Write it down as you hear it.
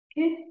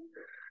Okay,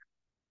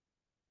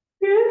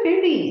 we're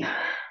ready.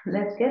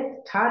 Let's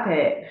get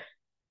started.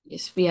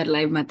 Yes, we are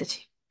live,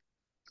 Mataji.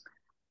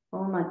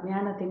 ॐ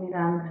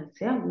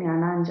अज्ञानतिमिरान्धस्य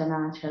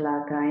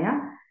ज्ञानाञ्जनाशलाकाय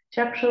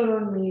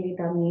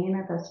चक्षुरुन्मीलितं येन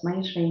तस्मै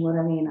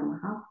श्रीगुरवे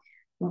नमः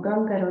मुखं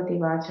करोति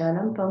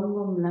वाचालं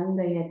पङ्गुं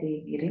लङ्घयते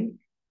गिरिं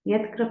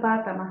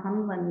यत्कृपातमहं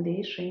वन्दे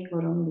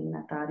श्रीगुरुं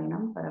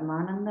दीनतारिणं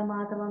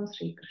परमानन्दमाधवं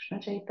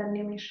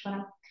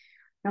श्रीकृष्णचैतन्यमीश्वरम्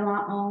नमः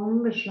ॐ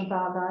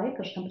विष्णुपादाय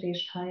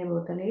कृष्णप्रेष्ठाय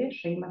भूतले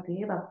श्रीमते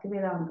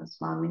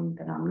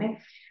भक्तिवेदान्तस्वामिनिति नाम्ने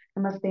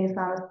नमस्ते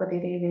सारस्वती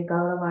देवी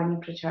गौरवाणी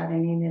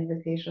प्रचारिणे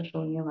निर्विशेष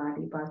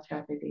शून्यवादी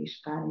पाश्चात्य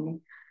देशकारिणे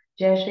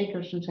जय श्री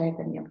कृष्ण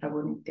चैतन्य प्रभु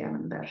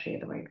नित्यानंद श्री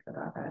अद्वैत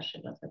गदाधर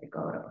श्रीवासदि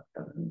गौर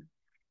भक्तवृंद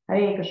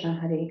हरे कृष्ण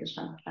कृष्ण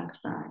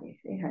कृष्ण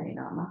हरे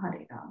Ram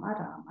Ram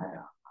Ram Hare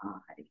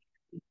Hare.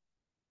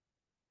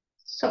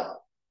 So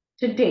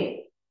today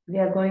we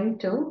are going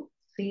to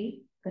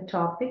see the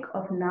topic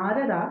of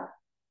Narada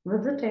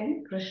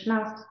visiting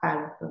Krishna's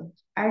palaces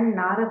and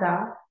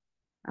Narada,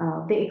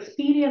 the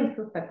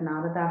experiences that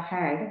Narada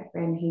had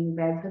when he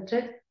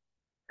visited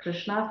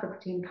Krishna's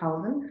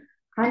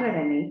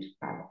 16,108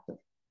 palaces.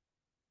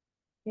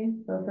 Okay,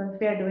 so since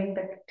we are doing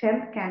the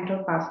 10th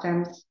canto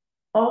pastimes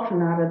of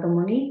Narada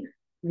Muni,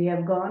 we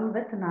have gone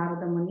with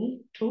Narada Muni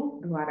to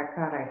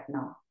Dwaraka right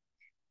now.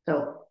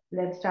 So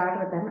let's start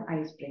with an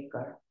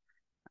icebreaker.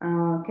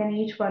 Can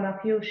each one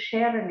of you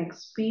share an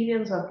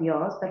experience of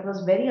yours that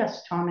was very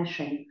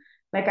astonishing?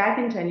 Like I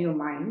can tell you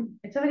mine.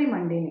 It's a very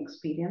mundane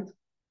experience.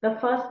 The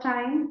first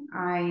time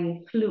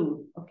I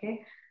flew,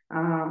 okay,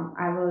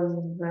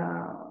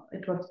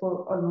 it was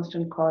almost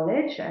in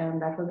college,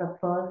 and that was the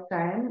first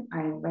time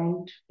I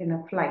went in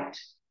a flight.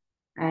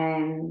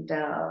 And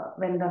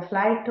when the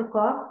flight took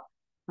off,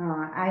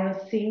 I was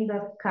seeing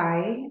the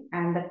sky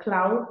and the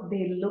clouds,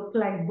 they looked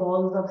like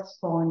balls of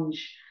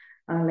sponge,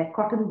 like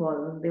cotton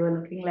balls. They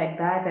were looking like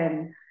that.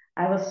 And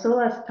I was so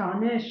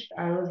astonished.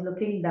 I was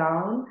looking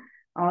down.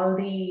 All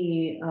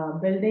the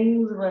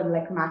buildings were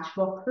like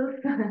matchboxes.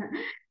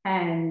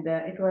 And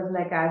it was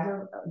like as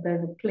if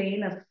the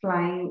plane is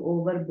flying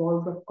over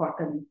balls of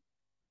cotton.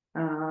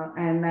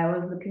 And I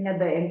was looking at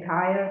the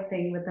entire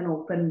thing with an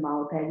open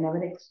mouth. I had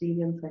never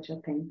experienced such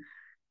a thing.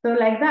 So,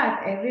 like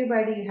that,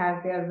 everybody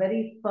has their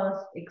very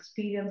first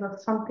experience of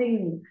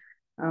something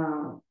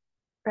uh,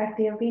 that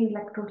they have been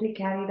like totally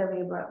carried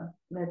away by,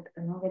 with,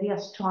 very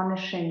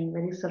astonishing,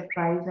 very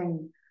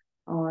surprising,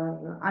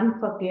 or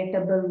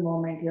unforgettable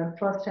moment, your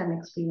first time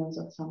experience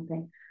of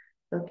something.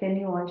 So, can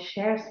you all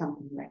share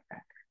something like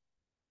that?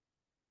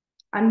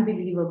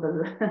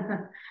 Unbelievable,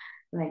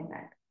 like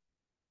that.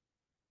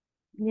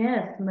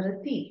 Yes,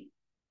 Mriti.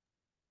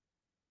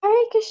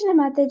 Hare Krishna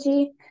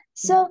Mataji.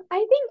 So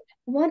I think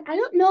I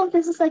don't know if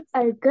this is like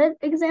a good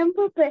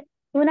example, but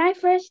when I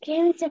first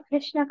came into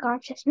Krishna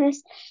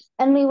consciousness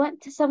and we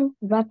went to some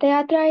Ratha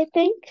Yatra, I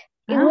think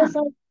it Ah, was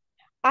like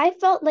I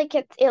felt like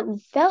it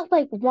felt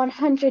like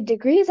 100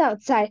 degrees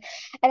outside.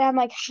 And I'm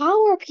like,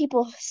 how are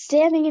people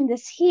standing in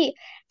this heat?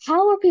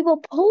 How are people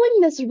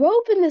pulling this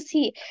rope in this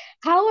heat?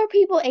 How are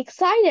people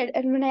excited?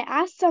 And when I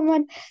asked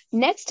someone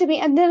next to me,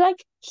 and they're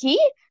like,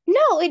 heat?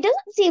 No, it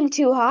doesn't seem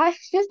too hot.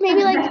 Just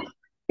maybe like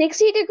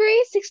 60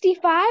 degrees,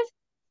 65.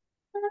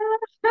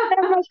 And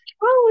I'm like,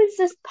 how is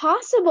this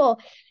possible?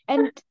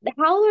 And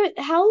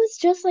how is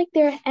just like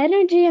their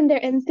energy and their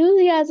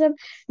enthusiasm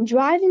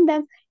driving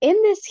them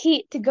in this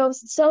heat to go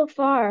so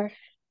far?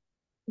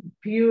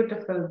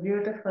 beautiful,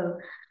 beautiful.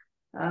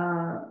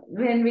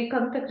 When we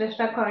come to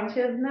Krishna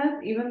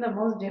consciousness, even the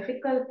most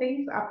difficult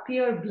things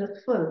appear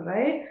blissful,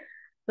 right?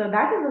 So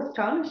that is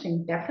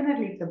astonishing.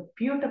 Definitely, it's a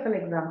beautiful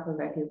example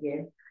that you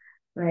gave.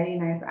 Very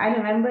nice. I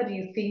remember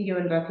you seeing you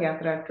in Rath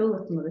Yatra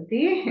too,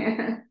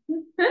 Smriti.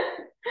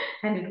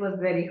 And it was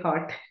very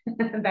hot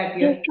that Yes,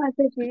 year.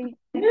 Mataji.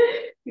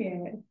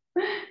 Yes.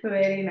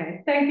 Very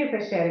nice. Thank you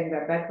for sharing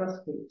that. That was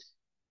great.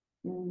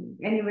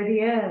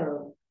 Anybody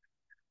else?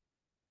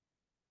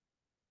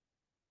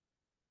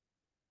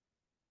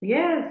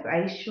 Yes,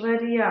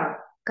 Aishwarya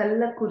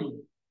Kallakuri.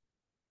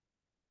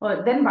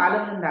 Oh, then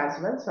Balavrinda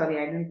as well.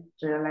 Sorry, I didn't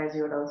realize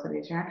you would also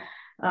raise your hand.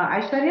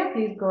 Aishwarya,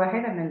 please go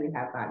ahead and then we'll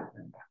have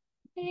Balavrinda.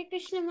 Hare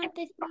Krishna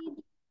Mataji,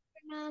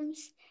 pranams.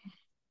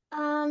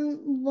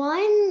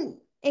 One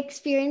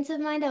experience of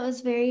mine that was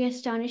very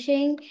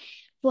astonishing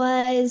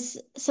was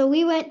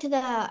we went to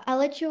the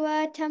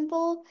Alachua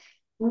temple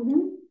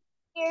Mm-hmm.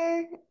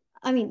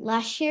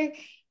 last year,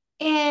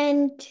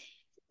 and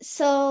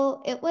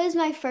so it was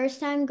my first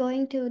time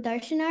going to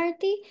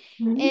Darshanarati,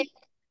 and Mm-hmm.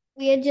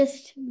 we had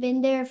just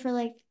been there for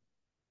been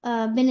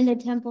in the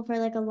temple for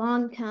like a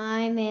long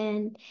time,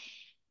 and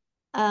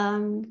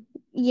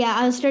yeah,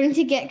 I was starting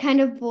to get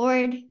kind of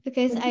bored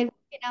because I,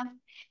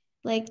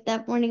 like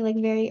that morning, like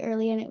very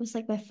early, and it was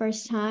like my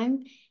first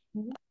time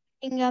Mm-hmm.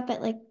 waking up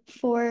at like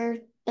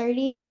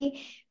 4:30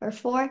 or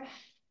 4.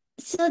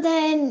 So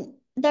then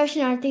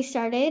Darshanarti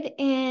started,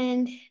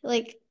 and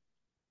like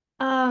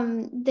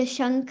the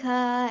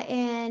Shankha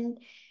and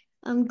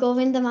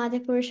Govinda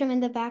Madhapurusham in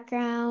the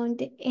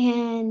background,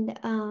 and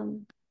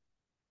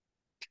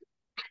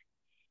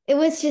it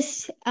was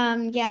just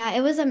yeah,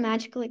 it was a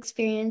magical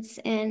experience,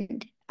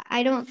 and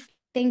I don't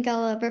think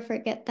I'll ever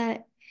forget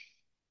that.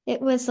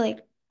 It was like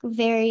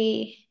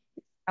very,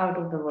 Out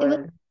of the it was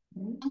world.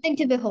 Mm. something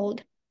to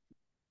behold.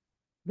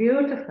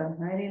 Beautiful,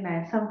 very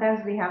nice.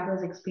 Sometimes we have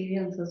those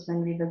experiences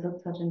when we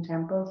visit certain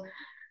temples.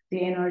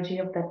 The energy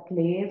of that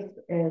place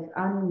is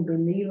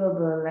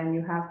unbelievable, and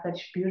you have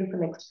such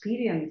beautiful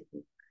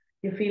experiences.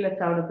 You feel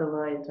it's out of the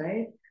world,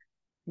 right?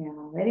 Yeah,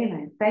 very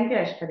nice. Thank you,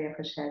 Aishwarya,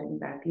 for sharing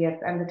that. Yes,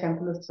 and the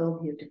temple is so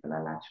beautiful,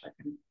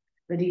 Alachwakan.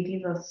 The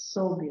deities are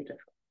so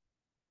beautiful.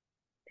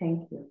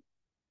 Thank you.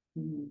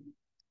 Mm.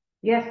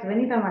 Yes,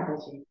 Vinita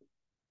Mataji.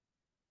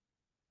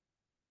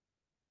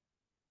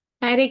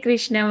 Hare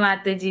Krishna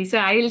Mataji. So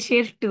I will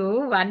share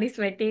two. One is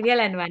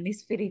material and one is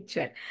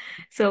spiritual.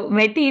 So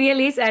material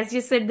is, as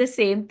you said, the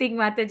same thing,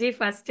 Mataji.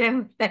 First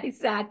time I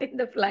sat in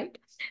the flight,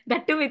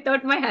 that too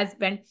without my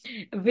husband.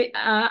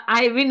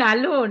 I've been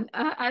alone.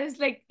 I was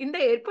like in the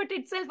airport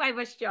itself. I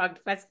was shocked.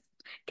 First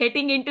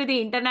getting into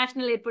the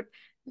international airport,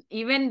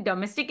 even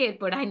domestic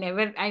airport, I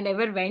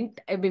never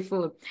went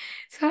before.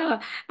 So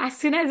as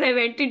soon as I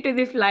went into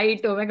the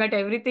flight, oh my God,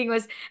 everything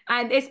was,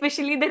 and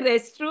especially the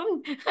restroom,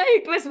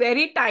 it was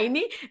very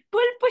tiny.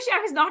 Pull, push,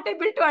 I was not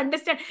able to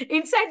understand.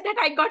 Inside that,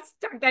 I got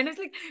stuck. And it's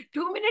like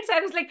 2 minutes,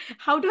 I was like,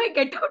 how do I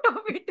get out of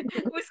it?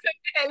 Who's going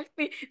to help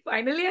me?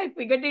 Finally, I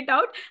figured it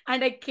out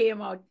and I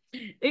came out.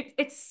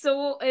 It's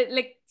so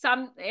like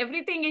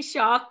everything is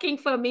shocking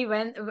for me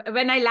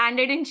when I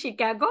landed in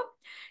Chicago.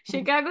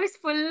 Chicago is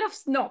full of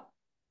snow.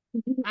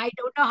 I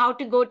don't know how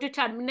to go to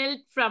terminal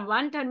from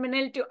one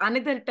terminal to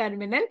another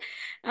terminal.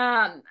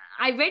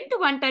 I went to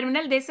one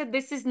terminal. They said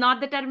this is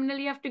not the terminal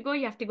you have to go.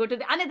 You have to go to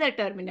the another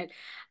terminal.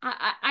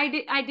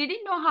 I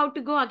didn't know how to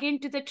go again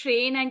to the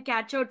train and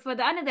catch out for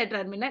the another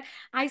terminal.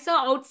 I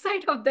saw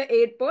outside of the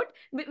airport,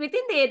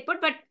 within the airport,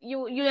 but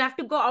you have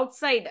to go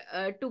outside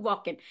to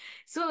walk in.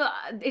 So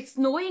it's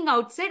snowing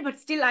outside, but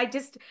still I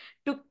just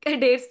took a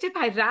dare step.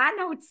 I ran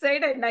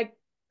outside and I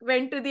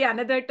went to the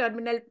another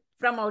terminal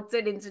from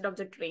outside instead of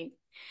the train.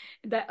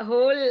 The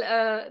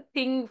whole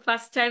thing,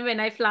 first time when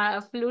I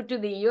flew to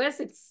the US,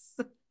 it's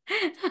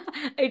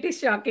it is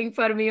shocking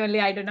for me only.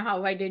 I don't know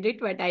how I did it,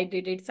 but I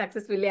did it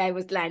successfully. I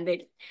was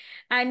landed.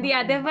 And the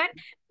other one,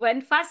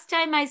 when first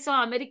time I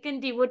saw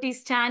American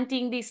devotees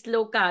chanting these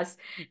slokas,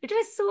 it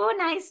was so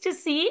nice to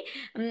see.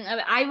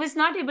 I was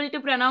not able to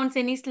pronounce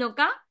any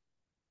sloka,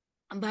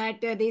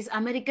 but these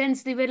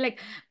Americans, they were like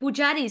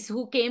pujaris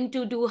who came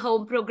to do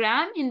home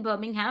program in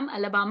Birmingham,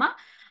 Alabama.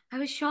 I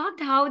was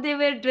shocked how they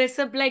were dressed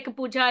up like a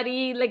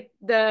pujari, like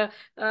the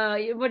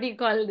what do you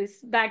call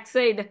this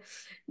backside,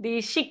 the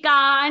shika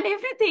and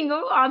everything.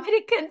 Oh,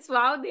 Americans!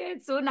 Wow, they are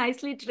so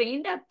nicely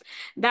trained up.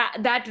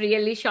 That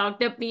really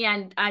shocked up me,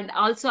 and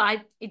also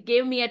it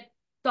gave me a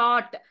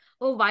thought.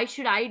 Oh, why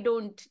should I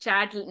don't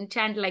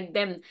chant like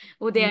them?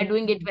 Oh, they are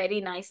doing it Mm. very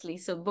nicely.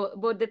 So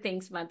both the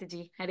things,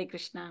 Mataji. Hare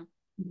Krishna.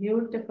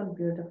 Beautiful,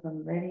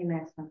 beautiful. Very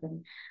nice,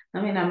 Nathan.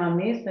 I mean, I'm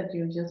amazed that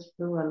you just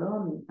flew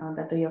alone.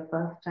 That was your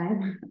first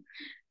time.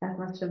 That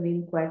must have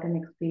been quite an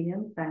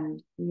experience.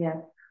 And yes,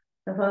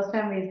 the first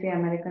time we see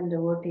American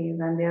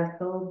devotees, and they are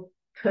so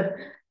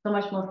so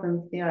much more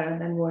sincere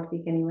than what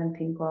we can even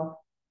think of.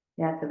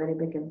 Yeah, it's a very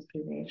big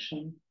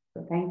inspiration.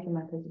 So thank you,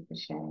 Mataji, for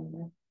sharing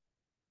that.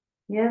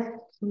 Yes,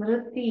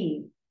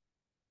 Smriti.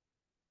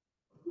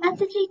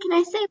 Mataji, can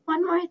I say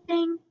one more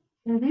thing?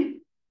 Mm-hmm.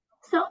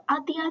 So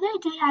the other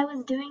day I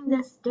was doing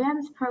this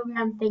dance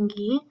program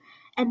thingy,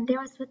 and there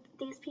was with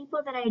these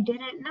people that I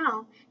didn't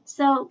know.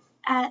 So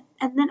and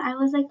then I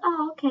was like,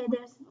 oh, okay,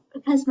 there's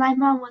because my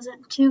mom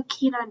wasn't too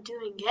keen on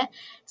doing it.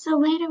 So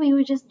later we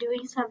were just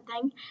doing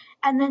something,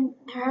 and then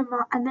her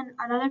mom, and then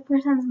another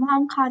person's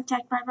mom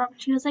contacted my mom.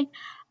 She was like,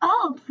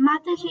 oh,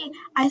 Mataji,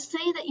 I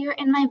say that you're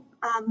in my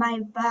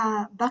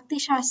Bhakti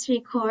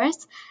Shastri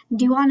course.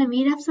 Do you want to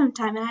meet up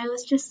sometime? And I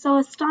was just so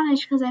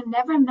astonished because I've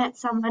never met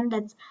someone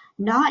that's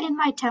not in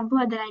my temple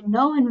that I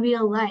know in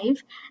real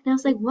life. And I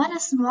was like, what a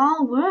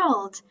small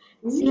world.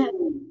 So yeah,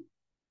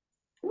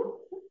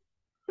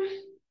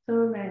 So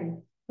nice,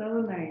 so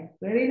nice,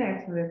 very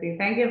nice, Smriti.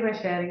 Thank you for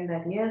sharing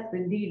that. Yes,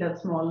 indeed, a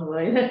small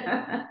world.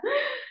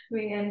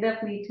 We end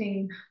up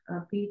meeting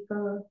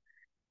people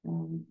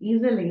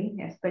easily,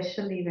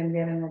 especially when we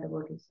are in a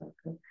devotee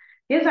circle.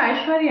 Yes,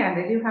 Aishwarya,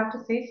 did you have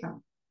to say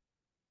something?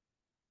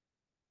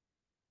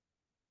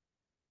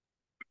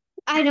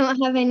 I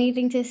don't have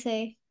anything to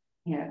say.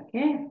 Yeah,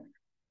 okay.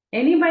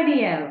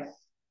 Anybody else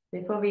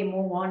before we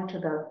move on to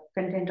the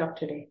content of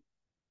today?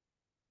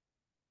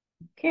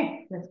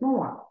 Okay, let's move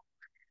on.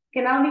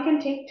 Okay, now we can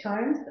take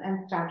turns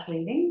and start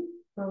reading.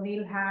 So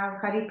we'll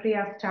have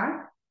Haripriya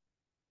start.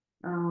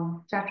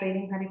 Start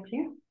reading,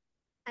 Haripriya.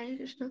 Hare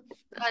Krishna.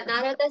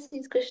 Narada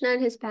sees Krishna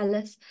in his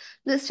palace.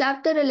 This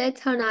chapter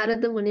relates how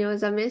Narada Muni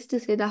was amazed to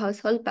see the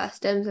household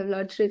pastimes of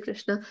Lord Sri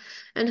Krishna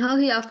and how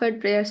he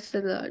offered prayers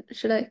to the Lord.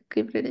 Should I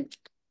keep reading?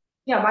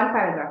 Yeah, one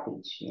paragraph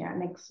each. Yeah,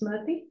 next,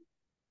 Smriti.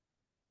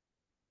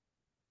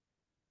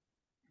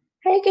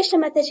 Hare Krishna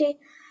Mataji.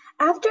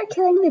 After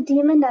killing the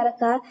demon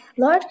Narada,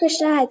 Lord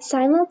Krishna had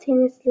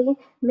simultaneously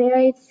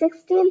married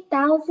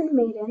 16,000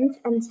 maidens,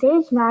 and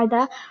sage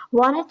Narada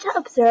wanted to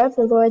observe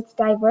the Lord's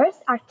diverse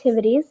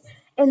activities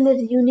in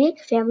this unique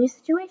family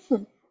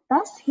situation.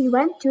 Thus he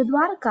went to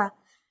Dwarka.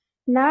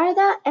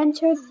 Narada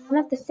entered one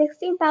of the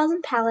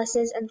 16,000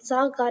 palaces and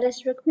saw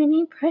goddess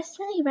Rukmini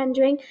personally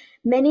rendering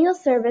menial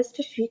service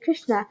to Sri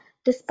Krishna,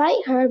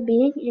 despite her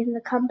being in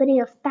the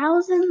company of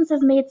thousands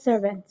of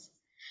maidservants.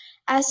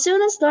 As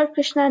soon as Lord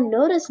Krishna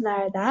noticed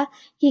Narada,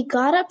 he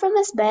got up from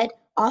his bed,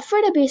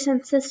 offered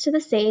obeisances to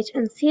the sage,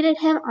 and seated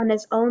him on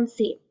his own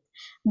seat.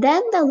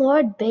 Then the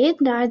Lord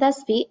bathed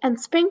Narada's feet and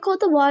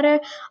sprinkled the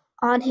water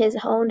on his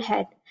own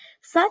head.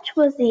 Such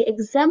was the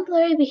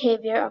exemplary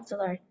behavior of the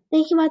Lord.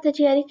 Thank you,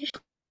 Mataji. Hare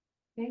Krishna.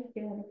 Thank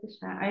you, Hare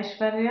Krishna.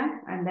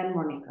 Aishwarya and then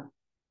Monica.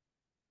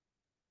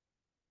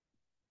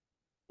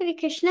 Hare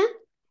Krishna.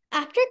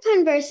 After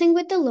conversing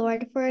with the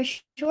Lord for a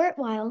short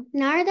while,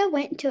 Narada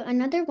went to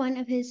another one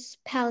of his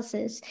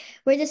palaces,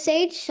 where the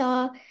sage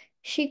saw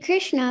Sri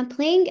Krishna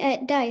playing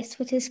at dice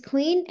with his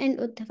queen and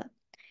Uddhava.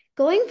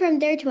 Going from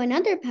there to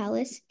another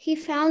palace, he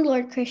found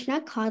Lord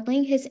Krishna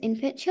coddling his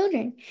infant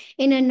children.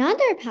 In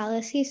another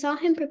palace, he saw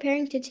him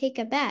preparing to take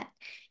a bath.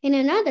 In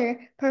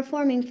another,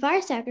 performing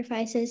fire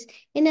sacrifices.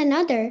 In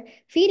another,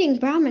 feeding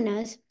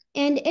brahmanas.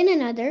 And in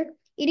another,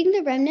 eating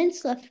the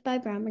remnants left by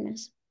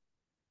brahmanas.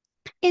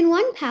 In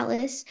one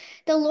palace,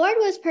 the Lord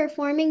was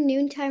performing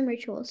noontime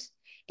rituals.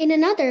 In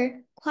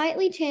another,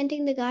 quietly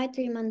chanting the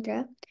Gayatri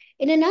Mantra.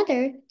 In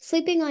another,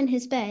 sleeping on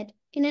his bed.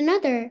 In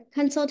another,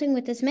 consulting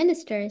with his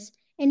ministers.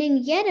 And in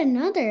yet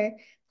another,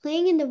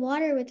 playing in the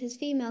water with his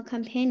female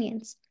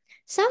companions.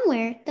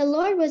 Somewhere, the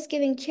Lord was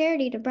giving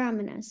charity to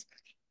brahmanas.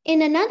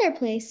 In another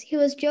place, he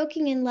was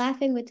joking and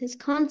laughing with his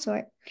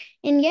consort.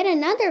 In yet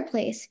another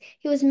place,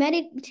 he was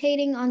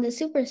meditating on the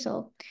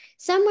Supersoul.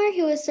 Somewhere,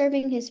 he was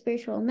serving his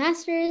spiritual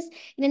masters.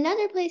 In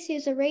another place, he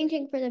was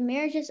arranging for the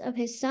marriages of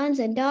his sons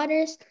and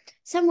daughters.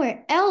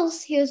 Somewhere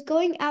else, he was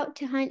going out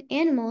to hunt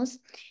animals.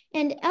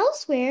 And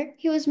elsewhere,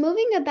 he was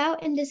moving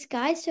about in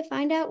disguise to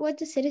find out what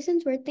the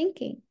citizens were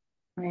thinking.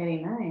 Very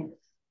nice.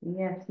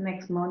 Yes,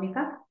 next,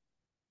 Monica.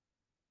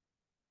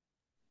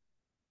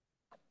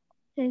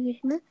 Hare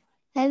Krishna.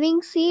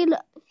 Having seen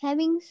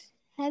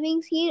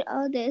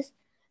all this,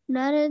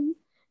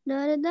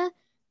 Narada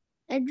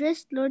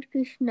addressed Lord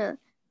Krishna.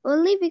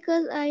 Only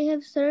because I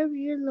have served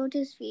your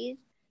lotus feet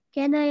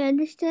can I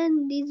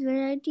understand these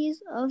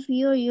varieties of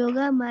your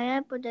yoga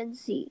maya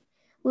potency,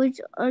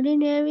 which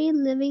ordinary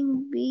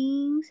living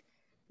beings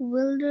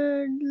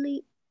bewildered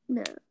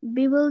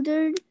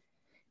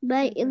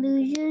by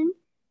illusion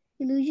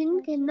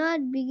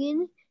cannot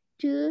begin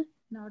to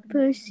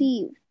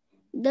perceive.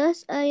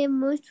 Thus I am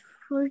most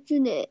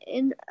fortunate,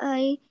 and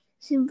I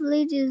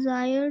simply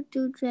desire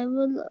to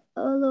travel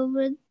all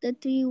over the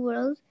three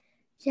worlds,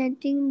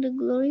 chanting the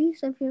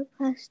glories of your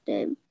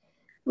pastime,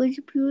 which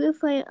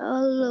purify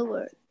all the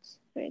worlds.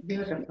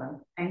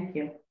 Beautiful. Thank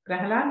you.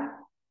 Prahalad?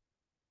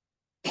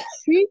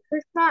 Sri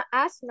Krishna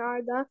asked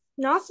Narada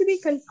not to be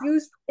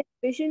confused with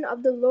his vision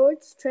of the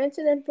Lord's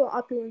transcendental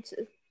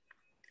opulences,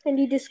 and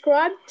he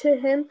described to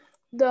him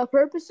the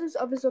purposes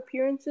of his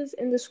appearances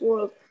in this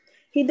world.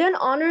 He then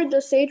honored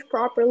the sage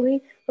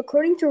properly,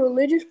 according to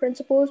religious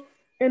principles,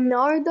 and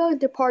Narada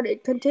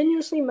departed,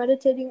 continuously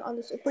meditating on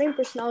the Supreme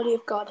Personality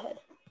of Godhead.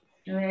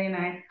 Very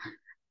nice.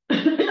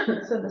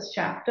 So this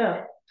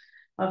chapter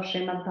of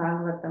Srimad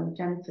Bhagavatam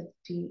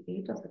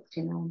 1068 or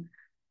 69.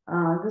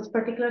 This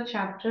particular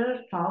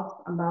chapter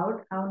talks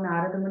about how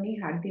Narada Muni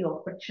had the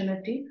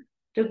opportunity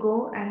to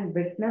go and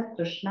witness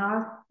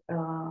Krishna's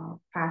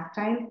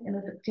pastimes in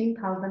the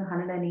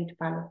 16,108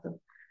 palaces.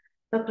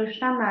 So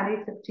Krishna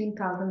married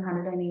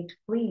 16,108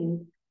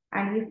 queens,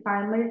 and he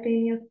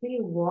simultaneously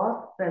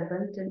was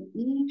present in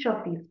each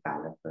of these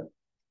palaces.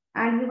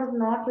 And he was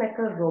not like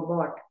a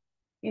robot.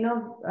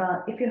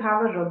 If you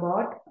have a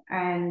robot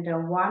and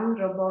one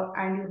robot,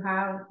 and you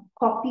have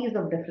copies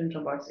of different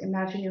robots.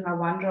 Imagine you have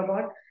one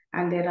robot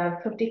and there are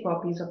 50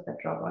 copies of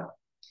that robot.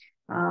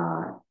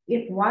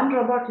 If one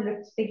robot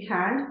lifts the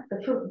hand,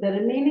 the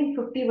remaining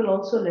 50 will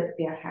also lift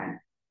their hand.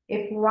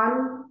 If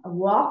one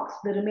walks,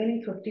 the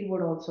remaining 50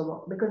 would also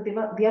walk, because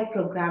they are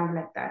programmed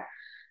like that.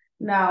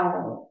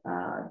 Now,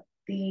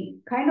 the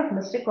kind of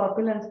mystic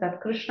opulence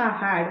that Krishna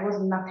had was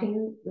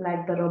nothing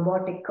like the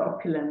robotic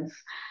opulence.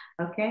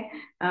 Okay,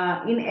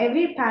 in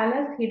every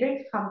palace, he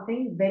did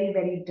something very,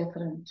 very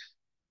different.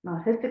 Now,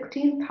 his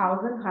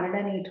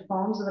 16,108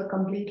 forms were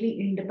completely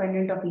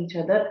independent of each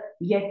other,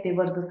 yet they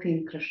were the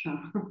same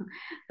Krishna.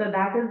 So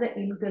that is the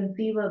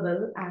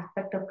inconceivable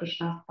aspect of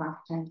Krishna's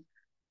pastime.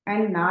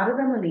 And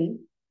Narada Muni,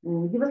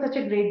 he was such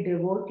a great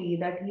devotee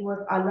that he was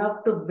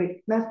allowed to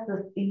witness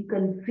this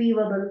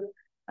inconceivable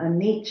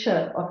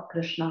nature of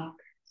Krishna.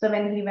 So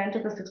when he went to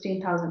the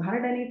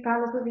 16,108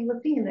 palaces, he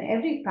was seeing in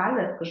every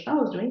palace, Krishna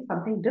was doing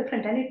something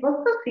different, and it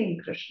was the same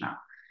Krishna.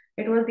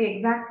 It was the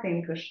exact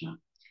same Krishna.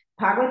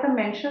 Bhagavatam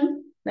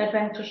mentions that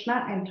when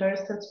Krishna enters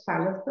his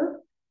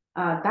palaces,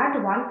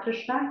 that one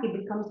Krishna, he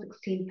becomes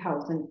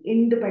 16,000,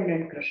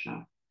 independent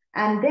Krishna.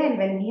 And then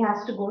when he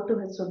has to go to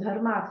his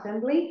Sudharma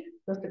assembly,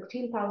 the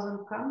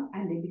 16,000 come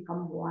and they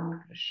become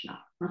one Krishna,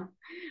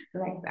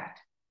 like that.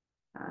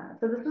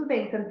 So this is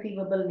the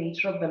inconceivable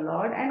nature of the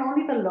Lord, and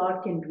only the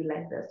Lord can be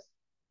like this.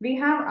 We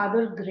have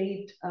other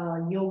great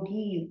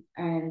yogis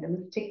and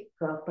mystic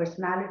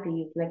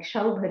personalities like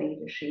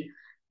Shaubhari Rishi.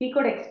 He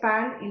could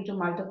expand into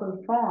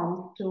multiple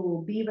forms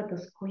to be with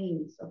his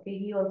queens. Okay,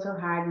 he also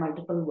had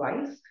multiple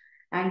wives,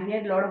 and he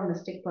had a lot of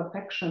mystic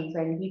perfections,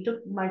 and he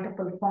took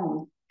multiple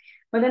forms.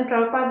 But then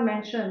Prabhupada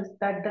mentions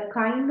that the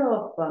kind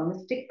of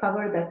mystic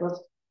power that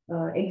was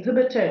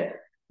exhibited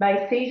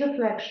by sages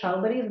like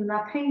Shaubhari is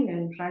nothing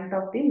in front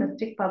of the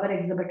mystic power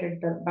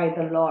exhibited by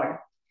the Lord.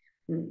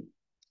 Mm.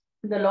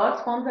 The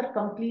Lord's forms are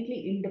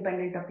completely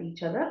independent of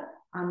each other,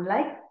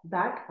 unlike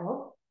that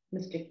of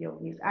mystic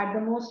yogis. At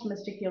the most,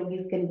 mystic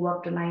yogis can go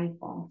up to 9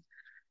 forms.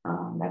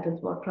 That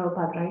is what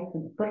Prabhupada writes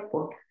in the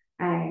purport.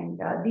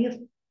 And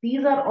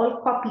these are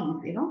all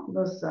copies,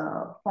 those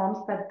forms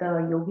that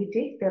the yogi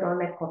takes, they're all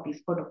like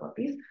copies,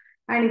 photocopies.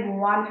 And if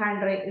one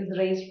hand is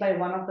raised by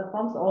one of the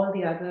forms, all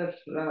the other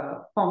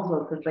forms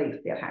also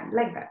raise their hand,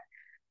 like that.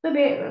 So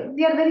they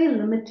are very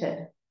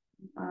limited.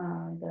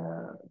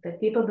 The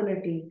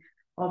capability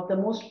of the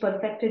most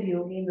perfected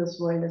yogi in this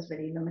world is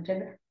very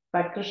limited.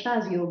 But Krishna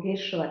is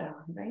Yogeshwara,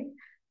 right?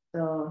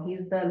 So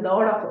he's the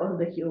Lord of all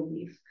the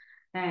yogis.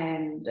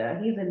 And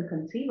he's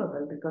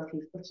inconceivable because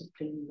he's the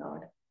Supreme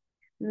Lord.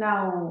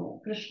 Now,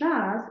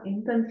 Krishna's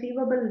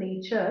inconceivable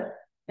nature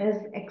is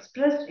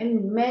expressed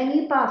in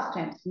many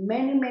pastimes,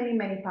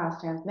 many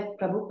pastimes. Like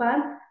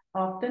Prabhupada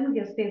often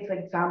gives this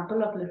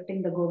example of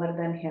lifting the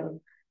Govardhan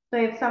hill. So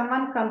if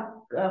someone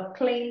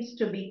claims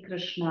to be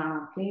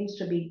Krishna, claims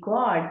to be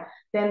God,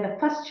 then the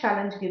first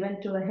challenge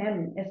given to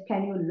him is,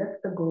 can you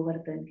lift the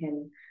Govardhan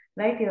hill?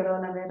 Right? You're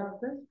all aware of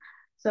this?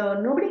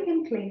 So nobody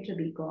can claim to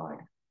be God.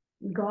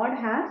 God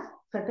has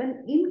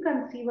certain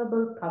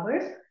inconceivable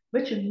powers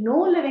which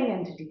no living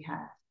entity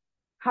has.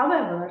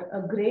 However,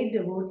 a great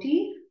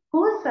devotee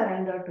who is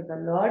surrendered to the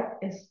Lord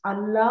is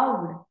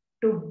allowed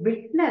to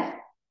witness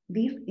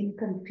these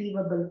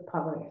inconceivable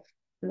powers,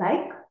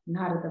 like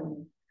Narada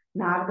Muni.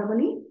 Narada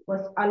Muni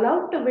was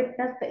allowed to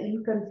witness the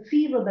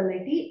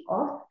inconceivability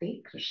of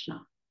Sri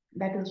Krishna.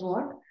 That is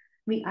what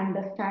we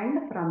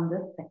understand from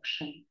this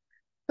section.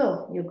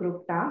 So, your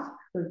group task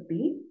will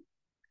be,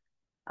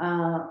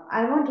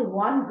 I want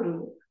one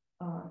group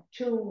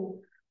to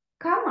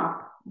come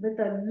up with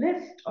a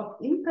list of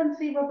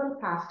inconceivable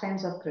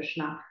pastimes of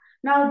Krishna.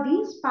 Now,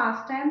 these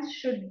pastimes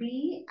should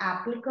be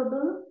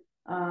applicable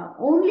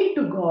only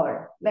to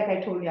God, like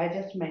I told you, I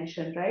just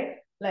mentioned, right?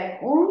 Like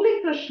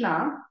only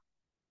Krishna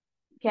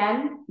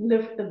can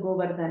lift the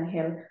Govardhan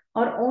hill,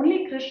 or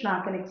only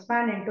Krishna can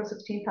expand into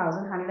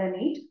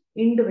 16,108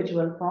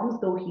 individual forms,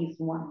 though he's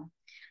one.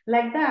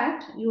 Like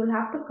that, you will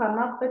have to come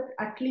up with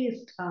at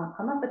least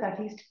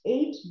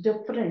 8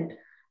 different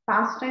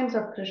pastimes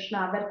of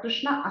Krishna, where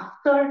Krishna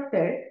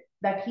asserted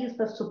that he is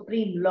the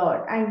supreme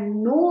Lord,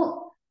 and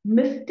no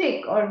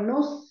mystic or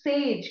no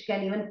sage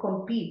can even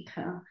compete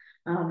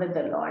with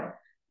the Lord.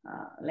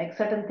 Like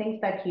certain things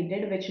that he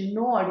did, which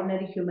no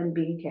ordinary human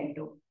being can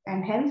do.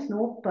 And hence,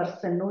 no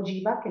person, no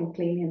jiva can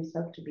claim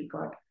himself to be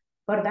God.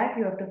 For that,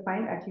 you have to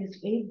find at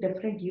least 8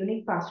 different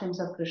unique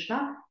pastimes of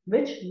Krishna,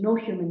 which no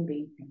human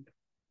being can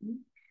do.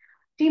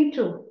 Team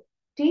 2.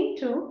 Team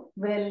 2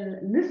 will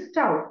list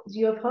out.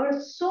 You have heard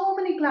so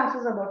many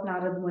classes about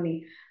Narada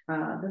Muni.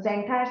 This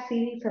entire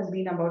series has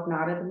been about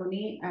Narada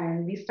Muni,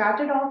 and we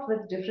started off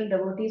with different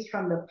devotees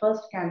from the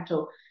first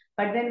canto.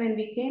 But then when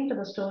we came to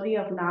the story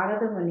of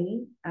Narada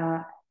Muni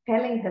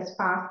telling his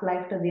past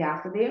life to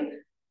Vyasadeva,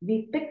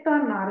 we picked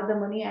on Narada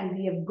Muni and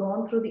we have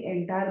gone through the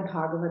entire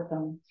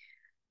Bhagavatam.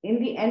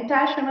 In the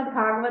entire Srimad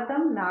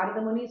Bhagavatam,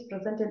 Narada Muni is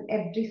present in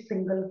every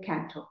single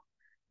canto,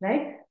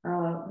 right?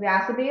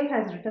 Vyasadeva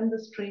has written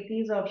this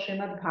treatise of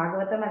Srimad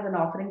Bhagavatam as an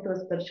offering to a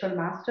spiritual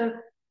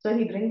master. So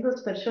he brings the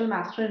spiritual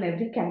master in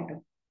every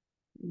canto.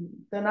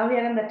 So now we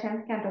are in the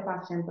 10th canto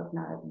pastimes of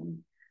Narada Muni.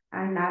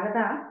 And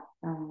Narada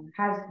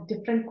has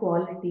different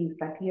qualities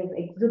that he has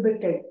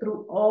exhibited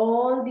through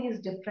all these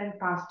different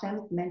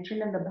pastimes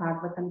mentioned in the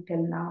Bhagavatam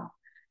till now.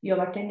 You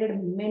have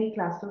attended many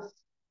classes,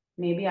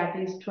 maybe at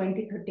least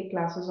 20-30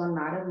 classes on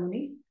Narada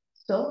Muni.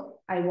 So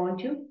I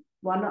want you,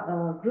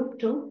 group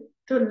 2,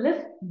 to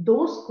list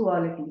those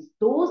qualities,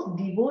 those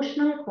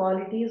devotional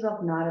qualities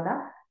of Narada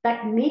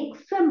that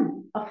makes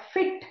him a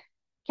fit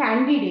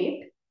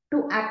candidate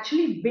to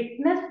actually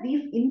witness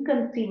these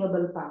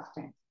inconceivable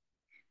pastimes.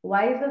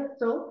 Why is it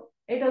so?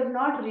 It is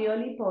not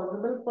really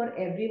possible for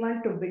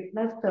everyone to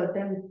witness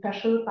certain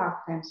special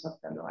pastimes of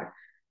the Lord.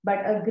 But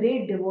a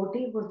great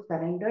devotee who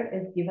surrendered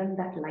is given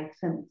that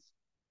license.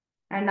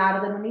 And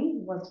Narada Muni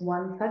was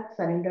one such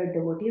surrendered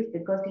devotee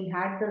because he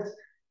had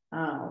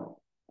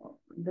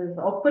this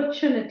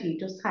opportunity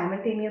to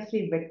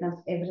simultaneously witness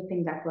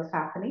everything that was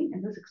happening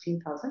in the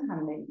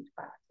 16,108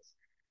 palaces.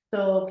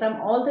 So from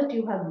all that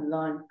you have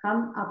learned,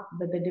 come up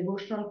with the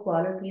devotional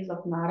qualities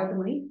of Narada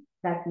Muni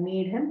that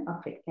made him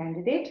a fit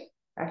candidate.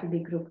 That will be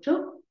group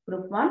 2.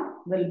 Group 1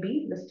 will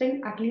be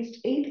listing at least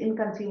 8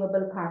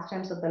 inconceivable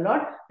pastimes of the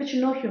Lord, which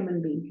no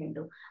human being can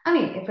do. I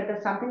mean, if it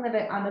is something that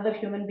another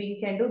human being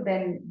can do,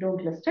 then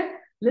don't list it.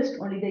 List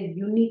only the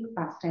unique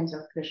pastimes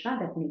of Krishna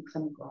that makes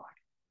him God.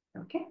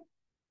 Okay.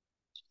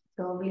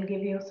 So we'll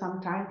give you some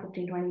time,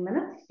 15-20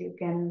 minutes. You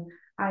can,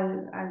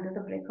 I'll do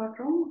the breakout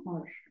room,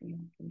 or you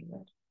can do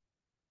it.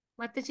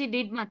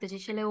 Mataji,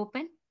 shall I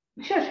open?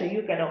 Sure,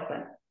 you can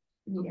open.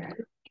 Okay. Yeah.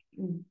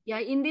 Mm. Yeah,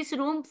 in this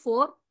room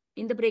 4,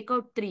 in the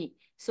breakout 3.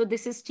 So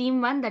this is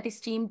team 1, that is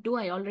team 2.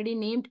 I already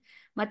named.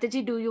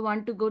 Mataji, do you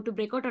want to go to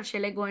breakout, or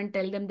shall I go and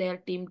tell them they are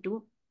team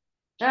 2?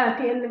 They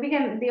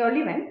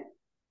already went.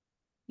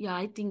 Yeah,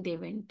 I think they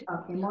went.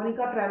 Okay, Yeah.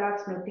 Monica, Prahlad,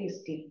 Smriti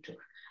is team 2.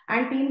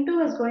 And team 2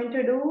 is going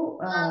to do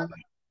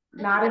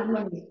Narad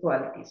Muni's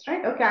qualities,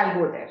 right? Okay, I'll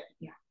go there.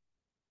 Yeah.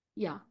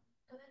 Yeah.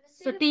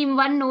 So team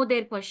 1 know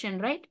their question,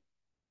 right?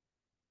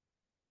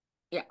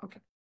 Yeah,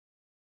 okay.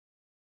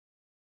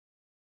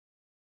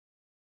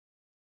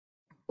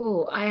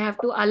 Oh, I have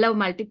to allow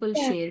multiple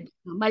shared.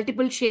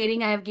 Multiple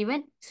sharing I have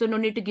given, so no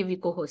need to give you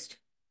co-host.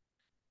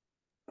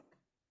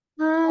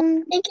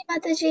 Thank you,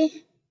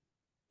 Mataji.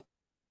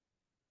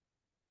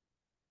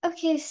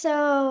 Okay,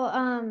 so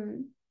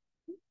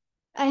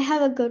I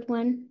have a good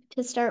one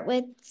to start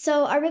with.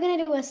 So are we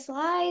gonna do a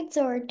slides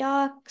or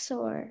docs,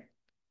 or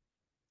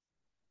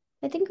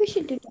I think we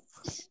should do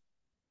docs.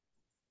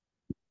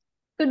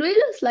 Could we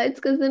do slides?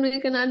 Because then we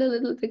can add a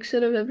little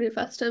picture of every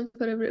pastime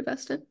for every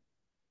pastime.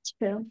 It's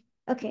true.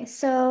 Okay,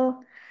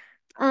 so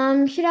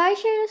should I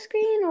share the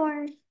screen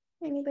or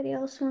anybody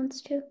else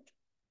wants to?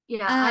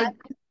 Yeah,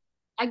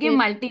 I give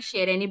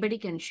multi-share. Anybody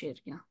can share.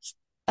 Yeah.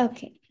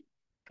 Okay.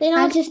 Then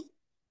I'll just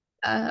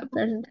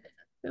present.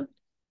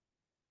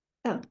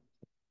 oh.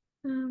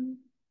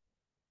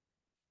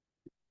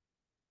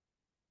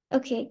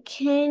 Okay,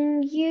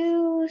 can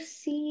you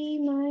see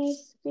my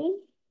screen?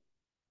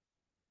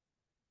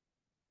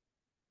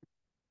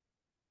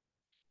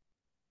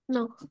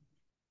 No.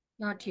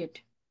 Not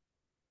yet.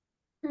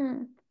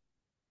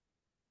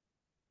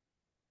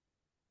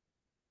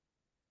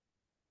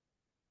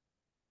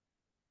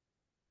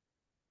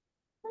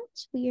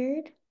 That's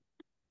weird.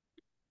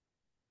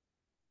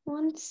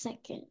 1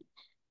 second.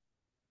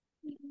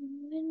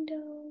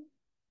 Window.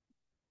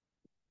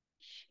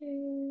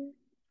 Share.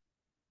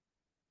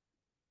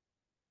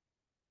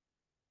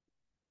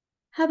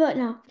 How about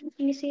now? Can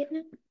you see it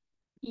now?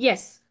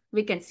 Yes,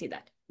 we can see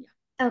that. Yeah.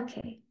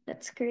 Okay,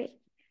 that's great.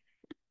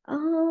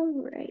 All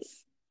right.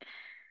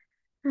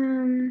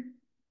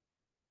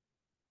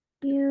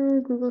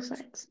 You Google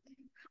Slides.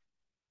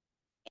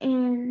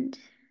 And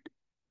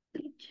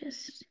we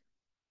just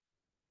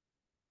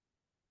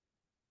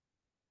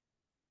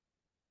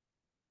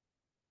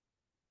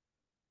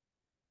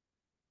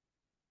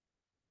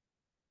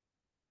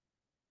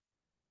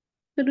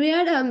Could we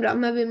add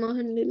Rama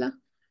Vimohan Lila?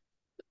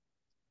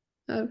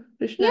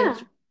 Krishna. yeah.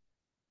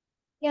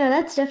 Yeah,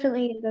 that's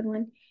definitely a good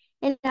one.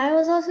 And I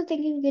was also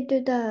thinking we could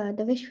do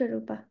the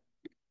Vishwarupa.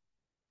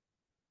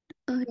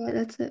 Oh yeah,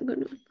 that's a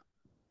good one.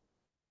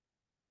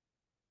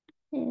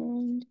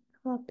 And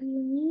copy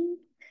link.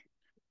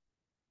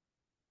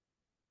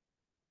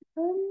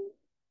 Oh.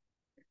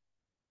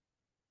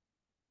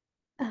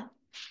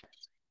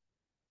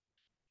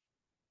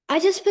 I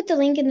just put the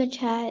link in the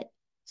chat,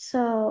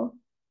 so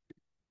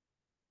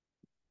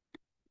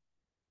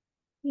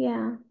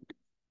yeah.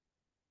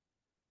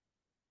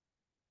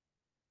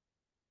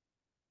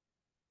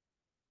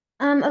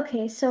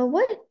 Okay, so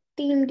what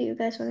theme do you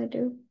guys want to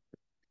do?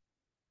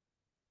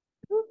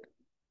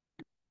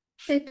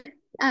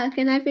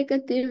 Can I pick a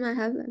theme? I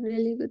have a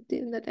really good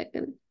theme that I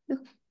can do.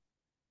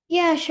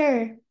 Yeah,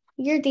 sure.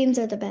 Your themes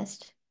are the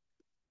best.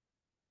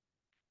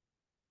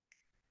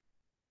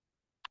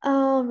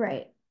 All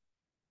right.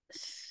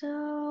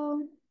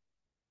 So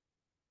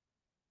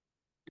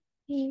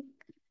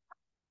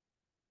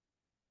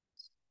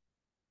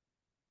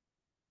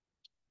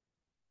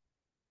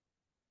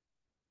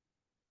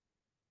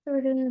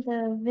we're doing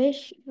the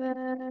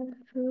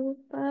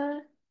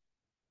Vishvarupa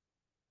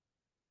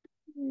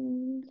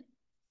and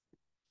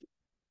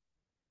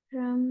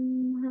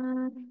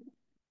Brahma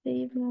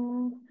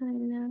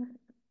Vimohana.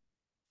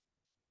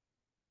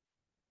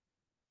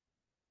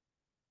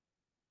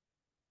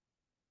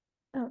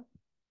 Oh,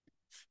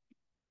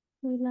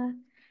 Lila.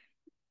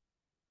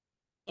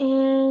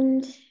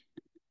 And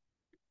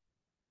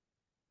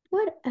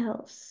what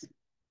else?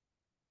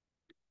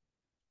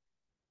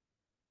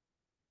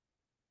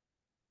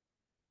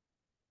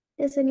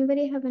 Does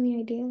anybody have any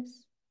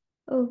ideas?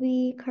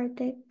 Ovi,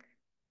 Karthik?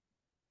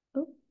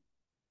 Oh.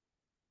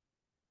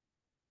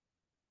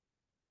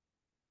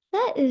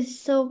 That is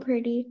so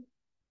pretty.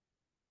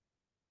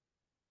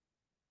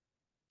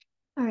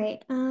 All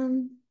right.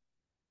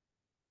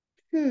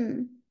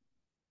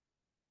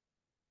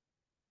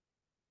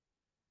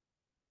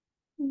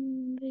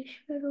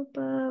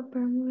 Vishwarupa,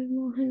 Brahma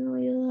Mohan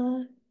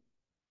Lila.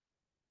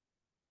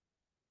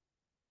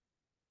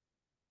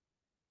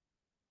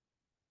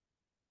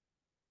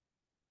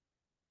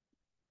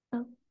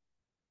 Oh.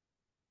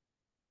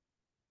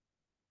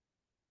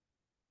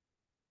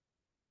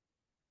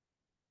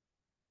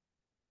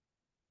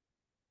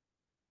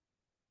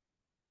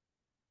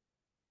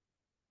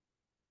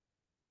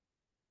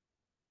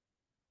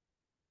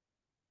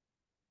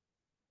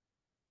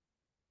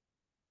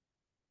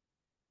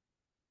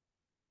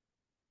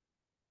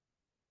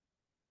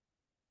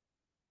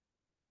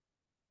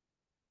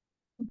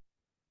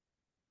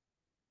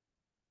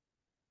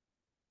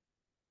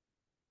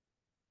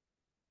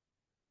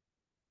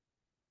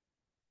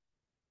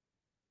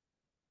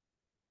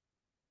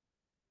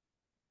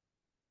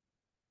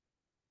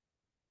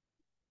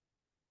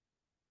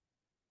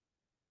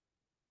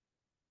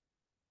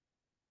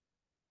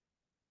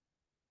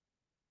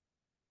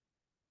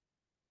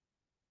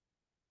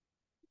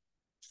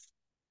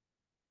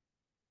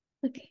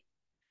 Okay.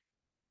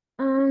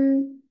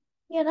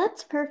 Yeah,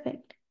 that's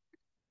perfect.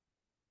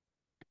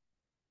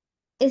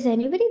 Is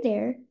anybody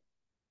there?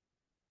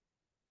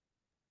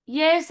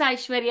 Yes,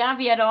 Aishwarya,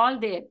 we are all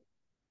there.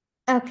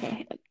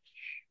 Okay.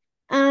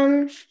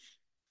 Um,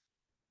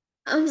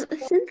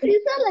 Since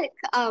these are like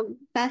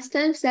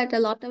pastimes that a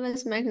lot of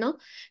us might know,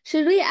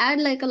 should we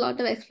add like a lot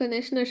of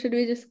explanation or should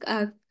we just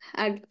add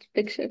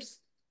pictures?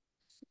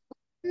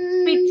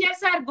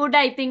 Pictures are good,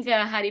 I think,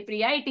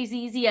 Haripriya. It is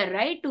easier,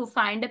 right, to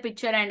find a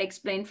picture and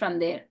explain from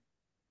there.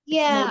 It's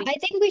more yeah, I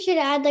think we should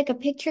add like a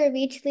picture of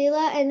each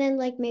Leela and then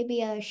like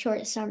maybe a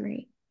short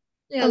summary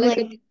Yeah, of like like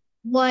a short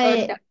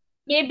what, cap.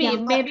 yeah, maybe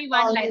what maybe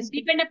one all line. this.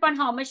 Depend upon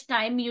how much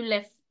time you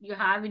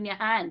have in your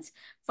hands.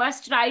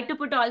 First, try to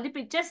put all the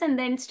pictures and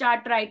then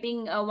start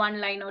writing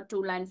one line or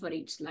two line for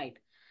each slide.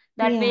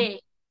 That Yeah.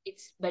 way,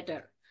 it's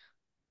better.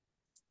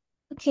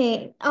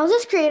 Okay, I'll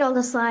just create all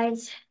the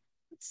slides.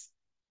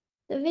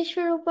 The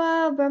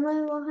Vishvarupa,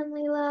 Brahma Mohan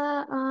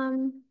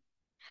Leela,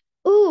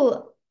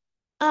 ooh,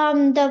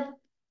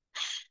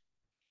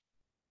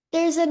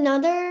 there's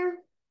another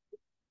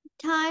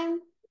time,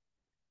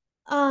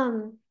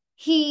 um,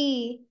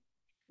 he,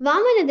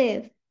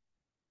 Vamanadev.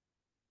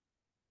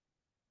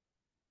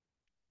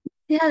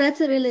 Yeah,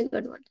 that's a really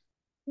good one.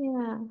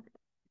 Yeah.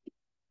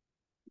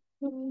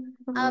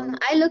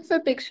 I look for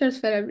pictures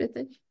for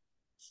everything.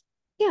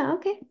 Yeah,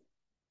 okay.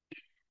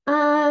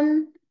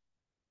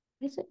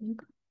 Is it?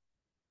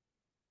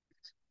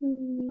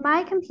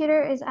 My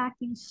computer is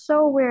acting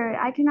so weird.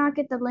 I cannot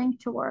get the link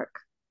to work.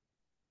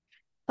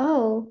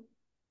 Oh.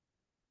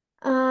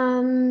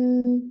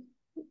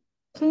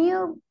 Can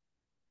you?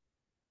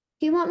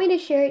 Do you want me to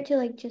share it to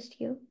like just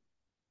you?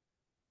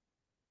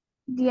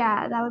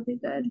 Yeah, that would be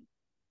good.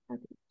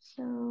 Okay,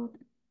 so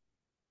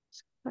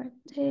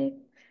Karthik.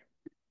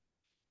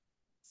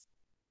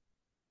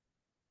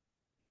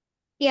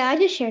 Yeah, I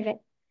just shared it.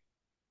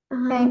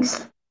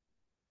 Thanks.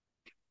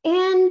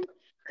 And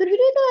could we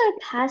do the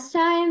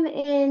pastime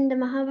in the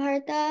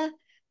Mahabharata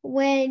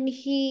when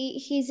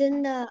he's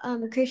in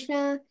the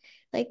Krishna,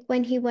 like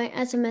when he went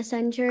as a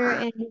messenger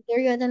and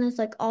Duryodhana is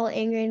like all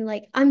angry and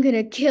like I'm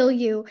gonna kill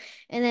you,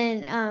 and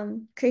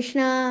then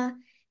Krishna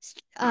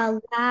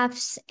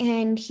laughs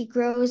and he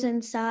grows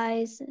in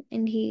size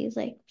and he's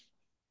like,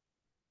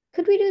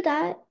 could we do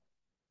that?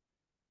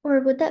 Or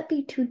would that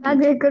be too That'd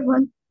be deep? a good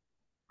one.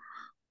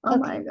 Oh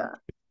my Okay, God.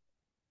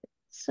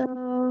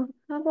 so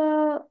how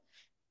about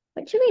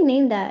what should we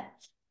name that?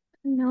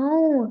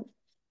 No,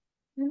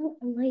 I don't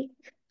like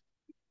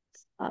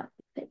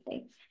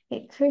thing.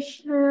 Okay,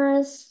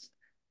 Krishna's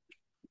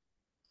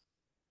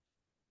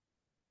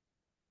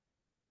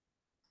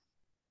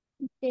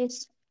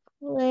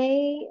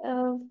display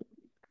of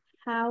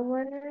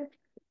power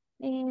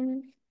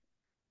in,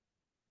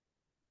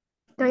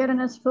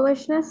 Duryodhana's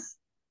foolishness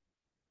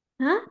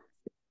huh?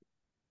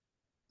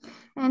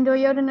 and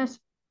Duryodhana's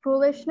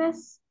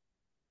foolishness.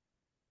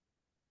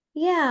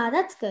 Yeah,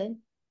 that's good.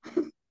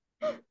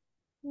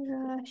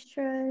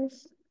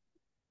 Rashtra's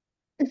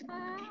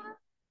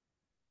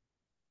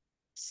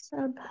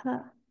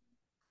Sabha.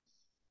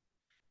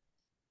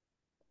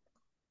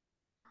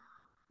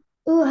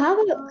 Ooh,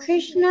 how about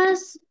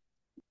Krishna's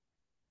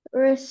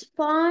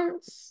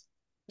response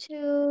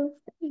to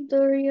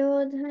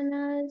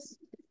Duryodhana's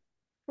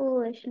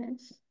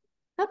foolishness?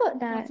 How about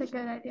that? That's a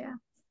good idea.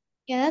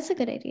 Yeah, that's a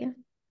good idea.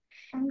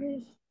 I'm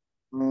just.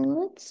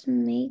 Let's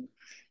make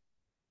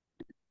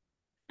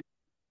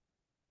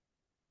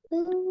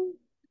wait.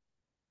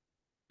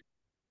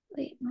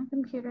 My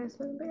computer is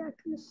literally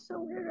acting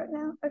so weird right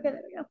now. Okay,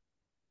 there we go.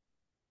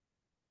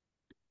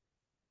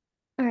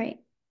 All right.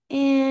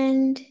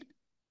 And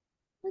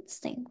let's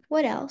think.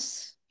 What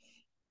else?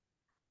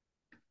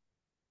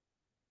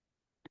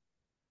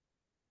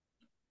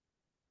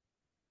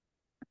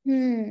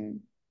 Hmm.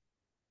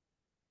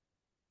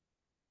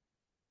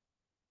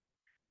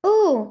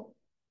 Oh,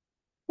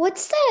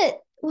 what's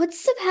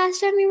the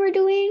pastime we were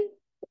doing?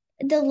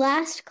 The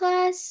last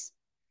class?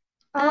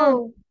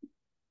 Oh,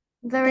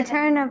 the The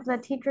return of the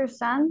teacher's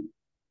son.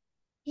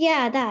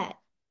 yeah, that.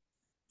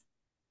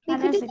 We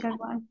That could is do a good that.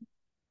 one.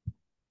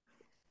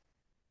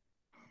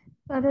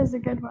 That is a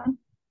good one.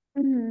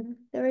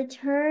 The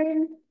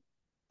return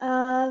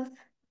of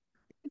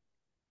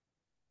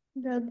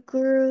the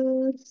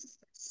Guru's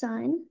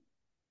son.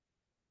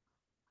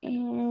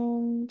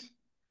 And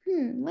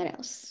what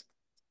else?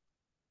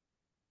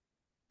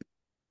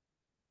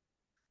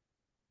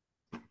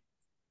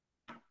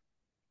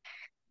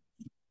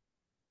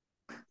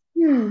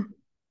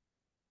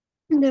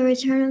 The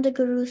return of the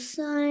Guru's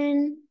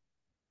son.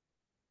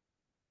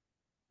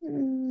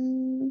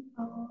 Oh.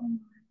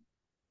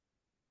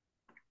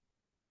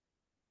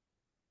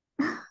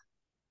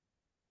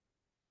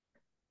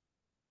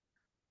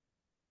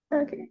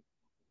 Okay.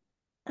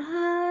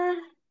 Uh,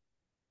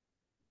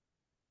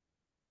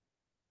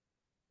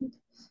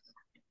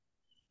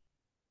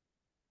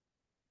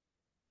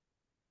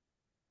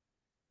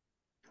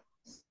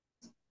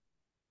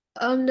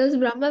 Does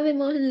Brahma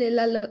Vimohan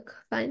Leela look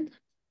fine?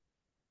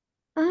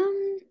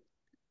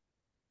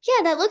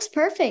 yeah, that looks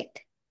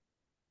perfect.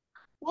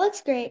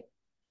 Looks great.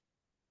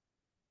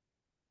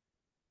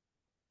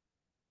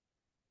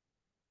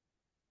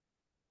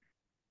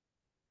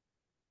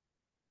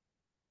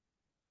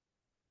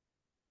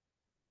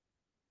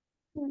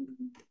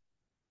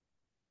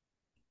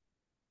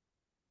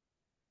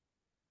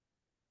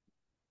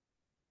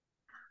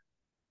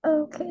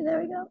 Okay, there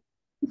we go.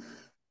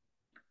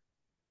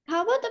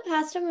 How about the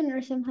pastime and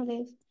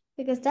Nrsimhadev?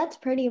 Because that's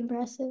pretty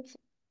impressive.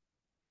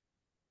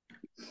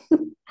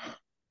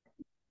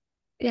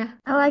 Yeah.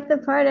 I like the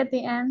part at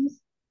the end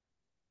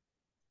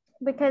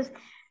because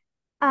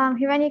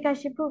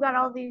Hiranyakashipu got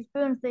all these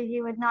boons that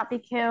he would not be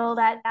killed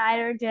at night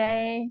or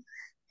day,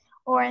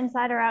 or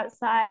inside or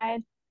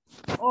outside,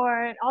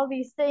 or all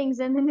these things,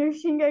 and then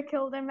Nrsinga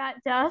killed him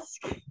at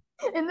dusk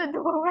in the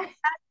doorway.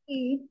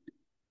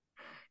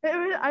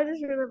 I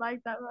just really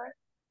like that part.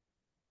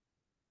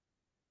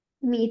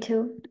 Me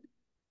too.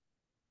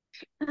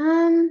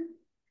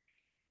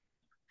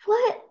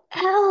 What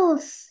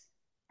else?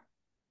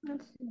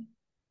 Let's see.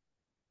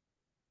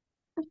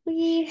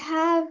 We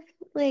have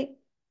like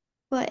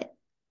what?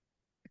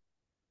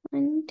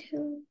 1,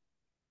 2,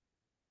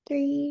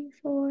 3,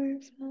 4,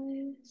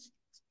 5, 6.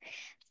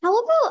 How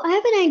about I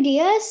have an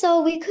idea?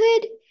 So we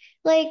could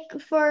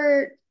like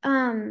for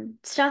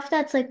stuff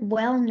that's like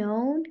well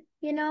known,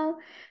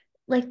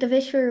 like the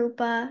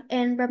Vishvarupa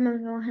and Brahma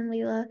Mohan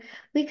Leela,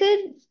 we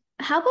could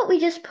how about we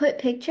just put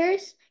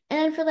pictures and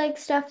then for like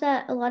stuff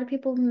that a lot of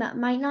people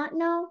might not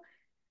know,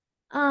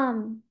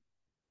 um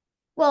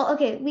well,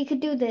 okay, we could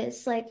do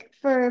this. Like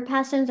for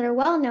pastimes that are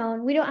well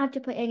known, we don't have to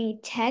put any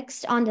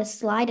text on the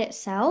slide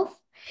itself,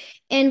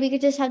 and we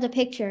could just have the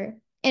picture.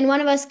 And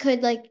one of us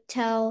could like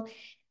tell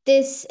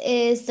this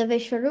is the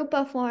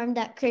Vishvarupa form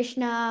that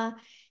Krishna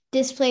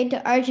displayed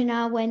to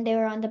Arjuna when they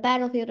were on the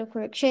battlefield of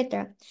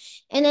Kurukshetra.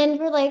 And then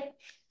for like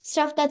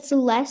stuff that's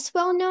less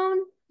well known,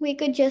 we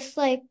could just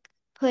like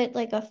put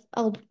like a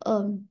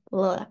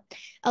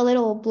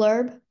little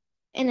blurb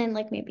and then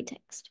like maybe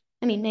text.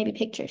 I mean, maybe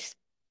pictures.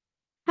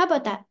 How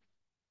about that?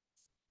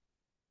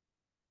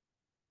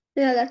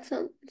 Yeah, that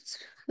sounds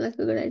like a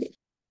good idea.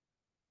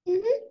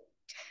 Mm-hmm.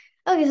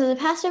 Okay, so the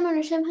pastime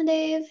under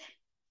Simhadev.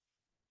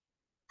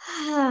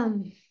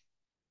 Um,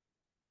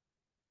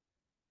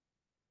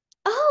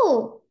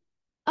 oh,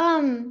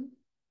 um,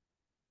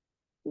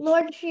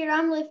 Lord Sri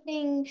Ram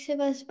lifting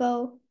Shiva's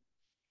bow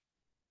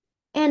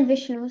and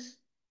Vishnu's.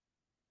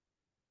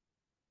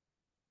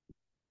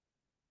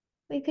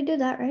 We could do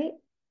that, right?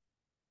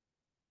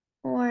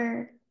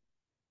 Or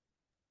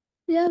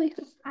Yeah, we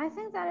could. I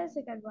think that is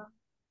a good one.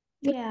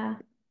 yeah.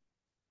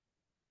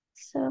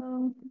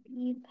 So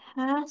the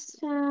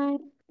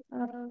pastime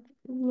of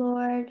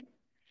Lord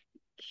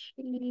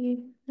Sri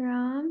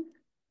Ram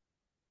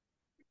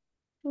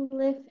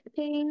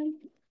lifting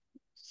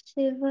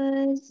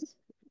Shiva's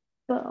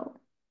bow.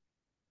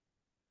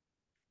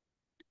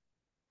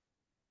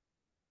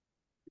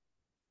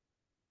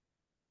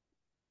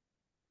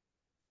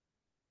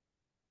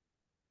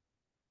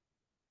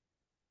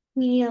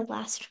 We need a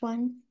last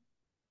one.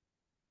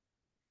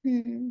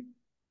 Hmm.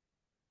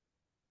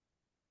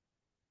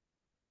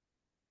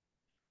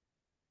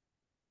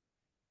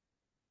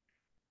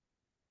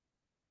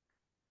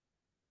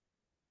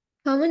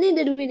 How many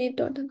did we need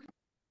total?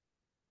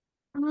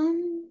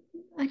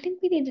 I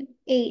think we needed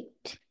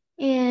 8.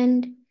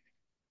 And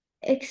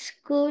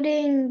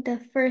excluding the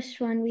first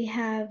one, we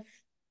have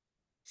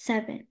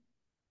 7.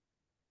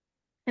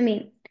 I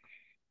mean,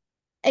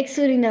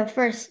 excluding the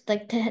first,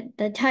 like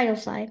the title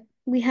slide,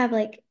 we have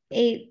like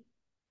 8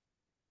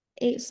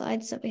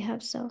 slides that we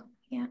have. So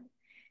yeah.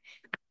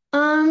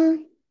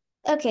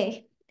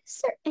 Okay.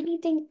 Is there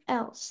anything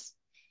else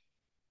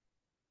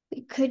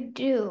we could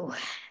do?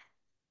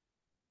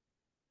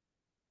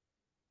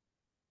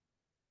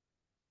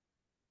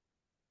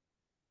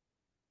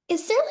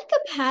 Is there like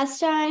a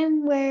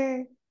pastime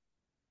where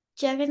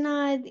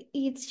Jagannath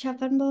eats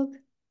chapanbhog?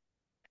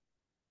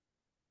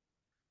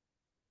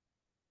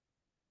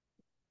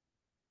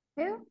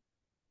 Who?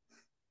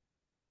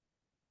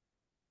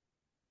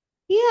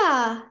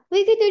 Yeah,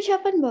 we could do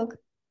chapanbhog.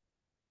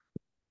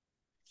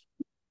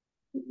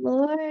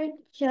 Lord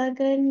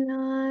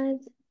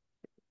Jagannath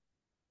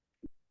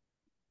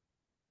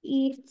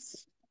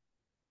eats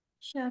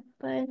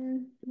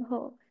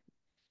chapanbhog.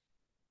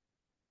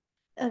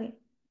 Okay,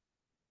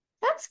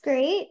 that's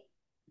great.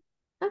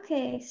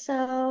 Okay,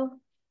 so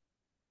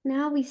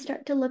now we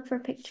start to look for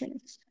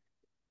pictures.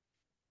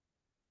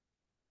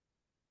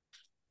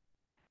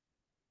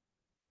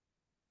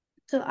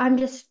 So I'm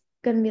just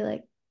gonna be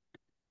like,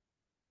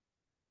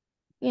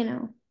 you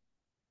know.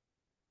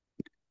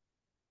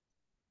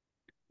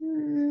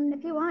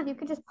 If you want, you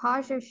could just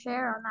pause your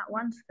share on that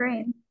one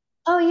screen.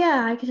 Oh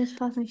yeah, I could just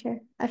pause my share.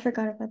 I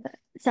forgot about that.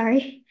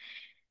 Sorry.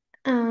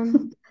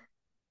 Um,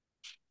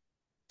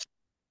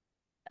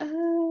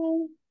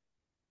 I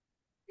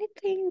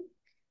think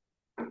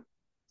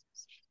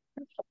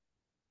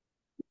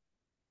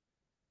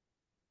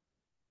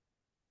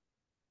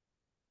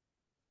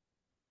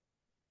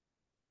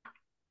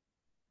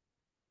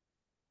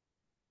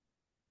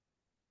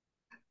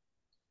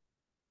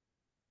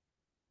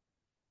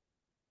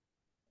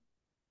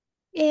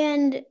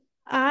And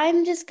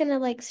I'm just gonna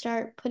like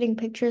start putting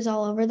pictures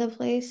all over the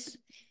place.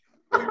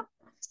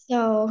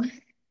 So,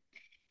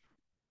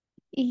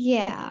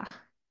 yeah.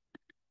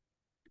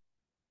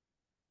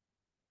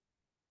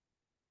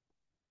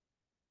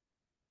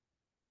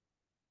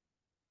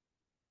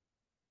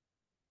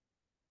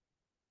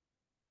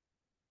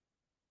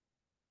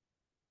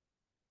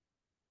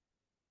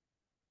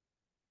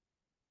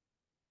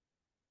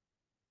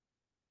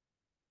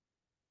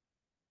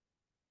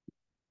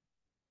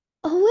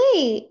 Oh,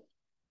 wait.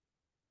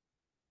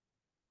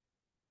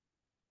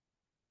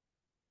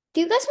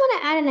 Do you guys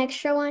want to add an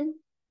extra one?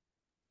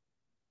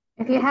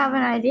 If you have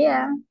an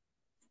idea.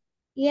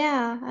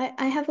 Yeah,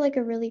 I have like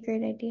a really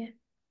great idea.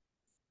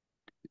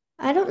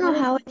 I don't know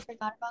how I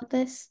forgot about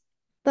this,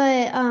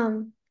 but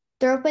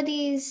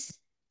Draupadi's.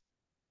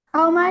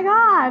 Oh my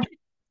God.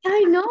 I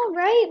know,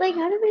 right? Like,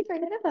 how did we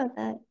forget about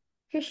that?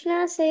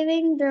 Krishna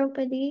saving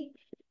Draupadi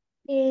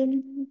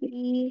in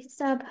the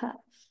Sabha.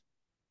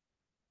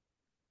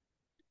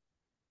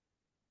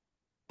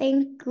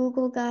 Thank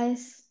Google,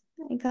 guys.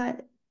 I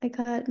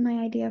got my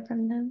idea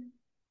from them.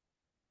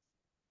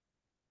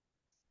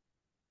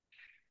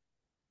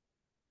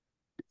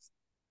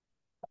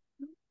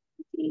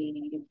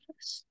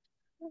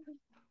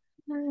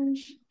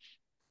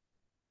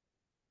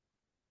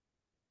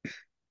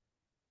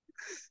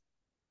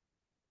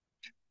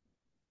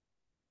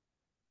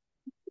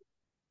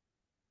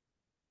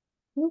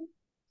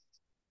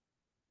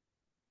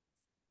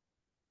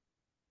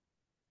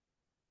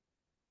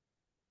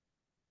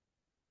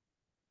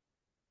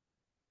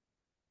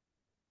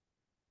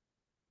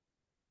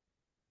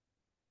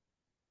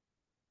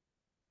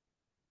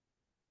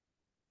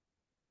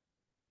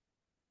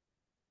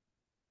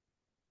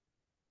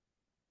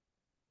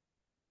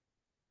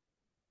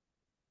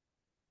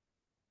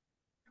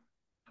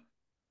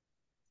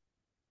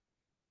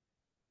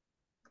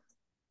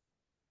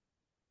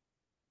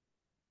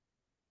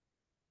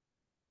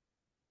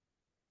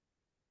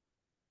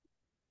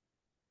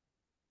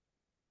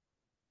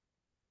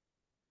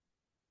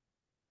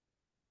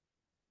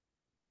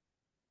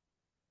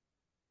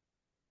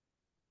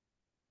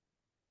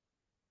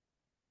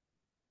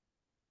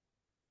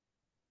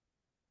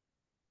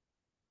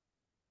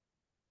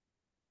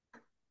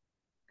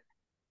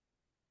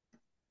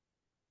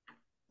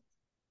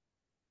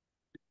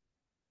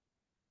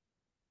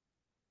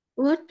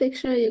 What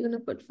picture are you gonna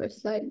put for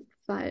slide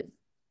 5?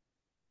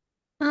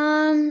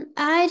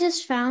 I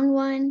just found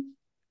one.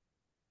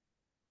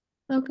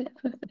 Okay,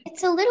 perfect.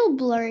 It's a little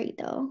blurry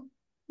though,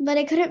 but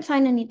I couldn't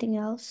find anything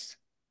else.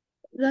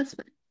 That's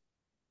fine.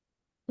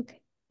 Okay.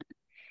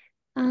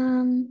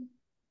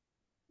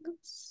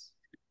 Oops.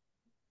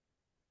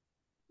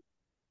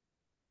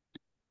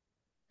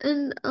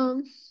 And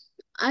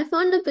I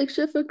found a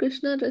picture for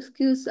Krishna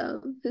rescues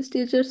his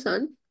teacher's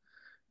son,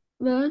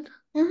 but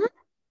Uh-huh.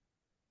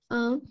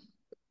 um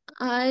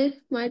I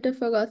might have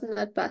forgotten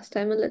that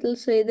pastime a little,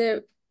 so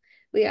either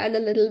we add a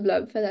little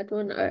blurb for that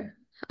one, or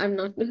I'm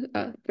not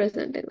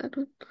presenting that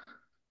one.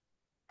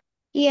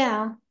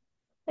 Yeah,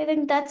 I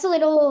think that's a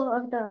little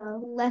of the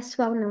less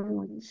well-known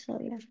ones. So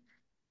yeah.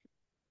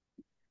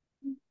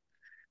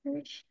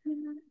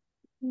 Krishna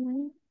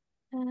went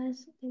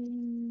as a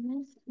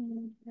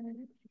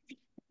messenger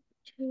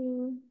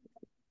to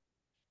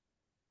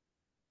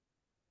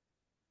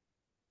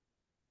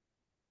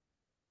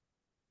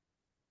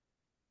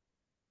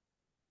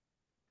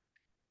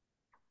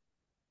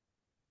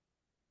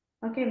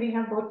Okay, we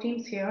have both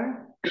teams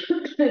here.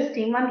 Is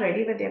team one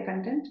ready with their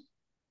content?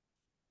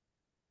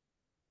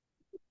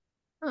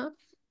 Uh,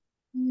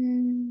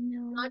 no.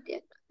 Not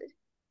yet.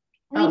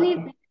 We need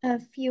Okay. a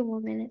few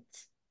more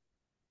minutes.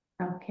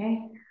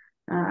 Okay.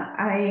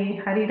 I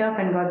hurried up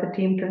and got the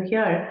team two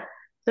here.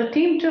 So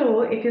team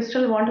two, if you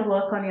still want to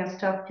work on your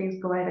stuff,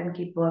 please go ahead and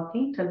keep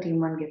working till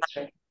team one gets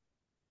ready.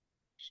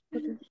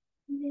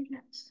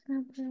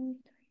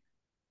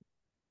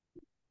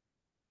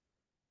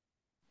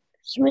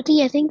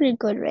 Smriti, I think we're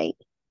good, right?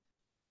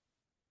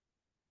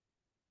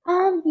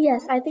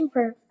 Yes, I think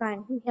we're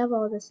fine. We have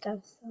all this stuff.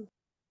 So.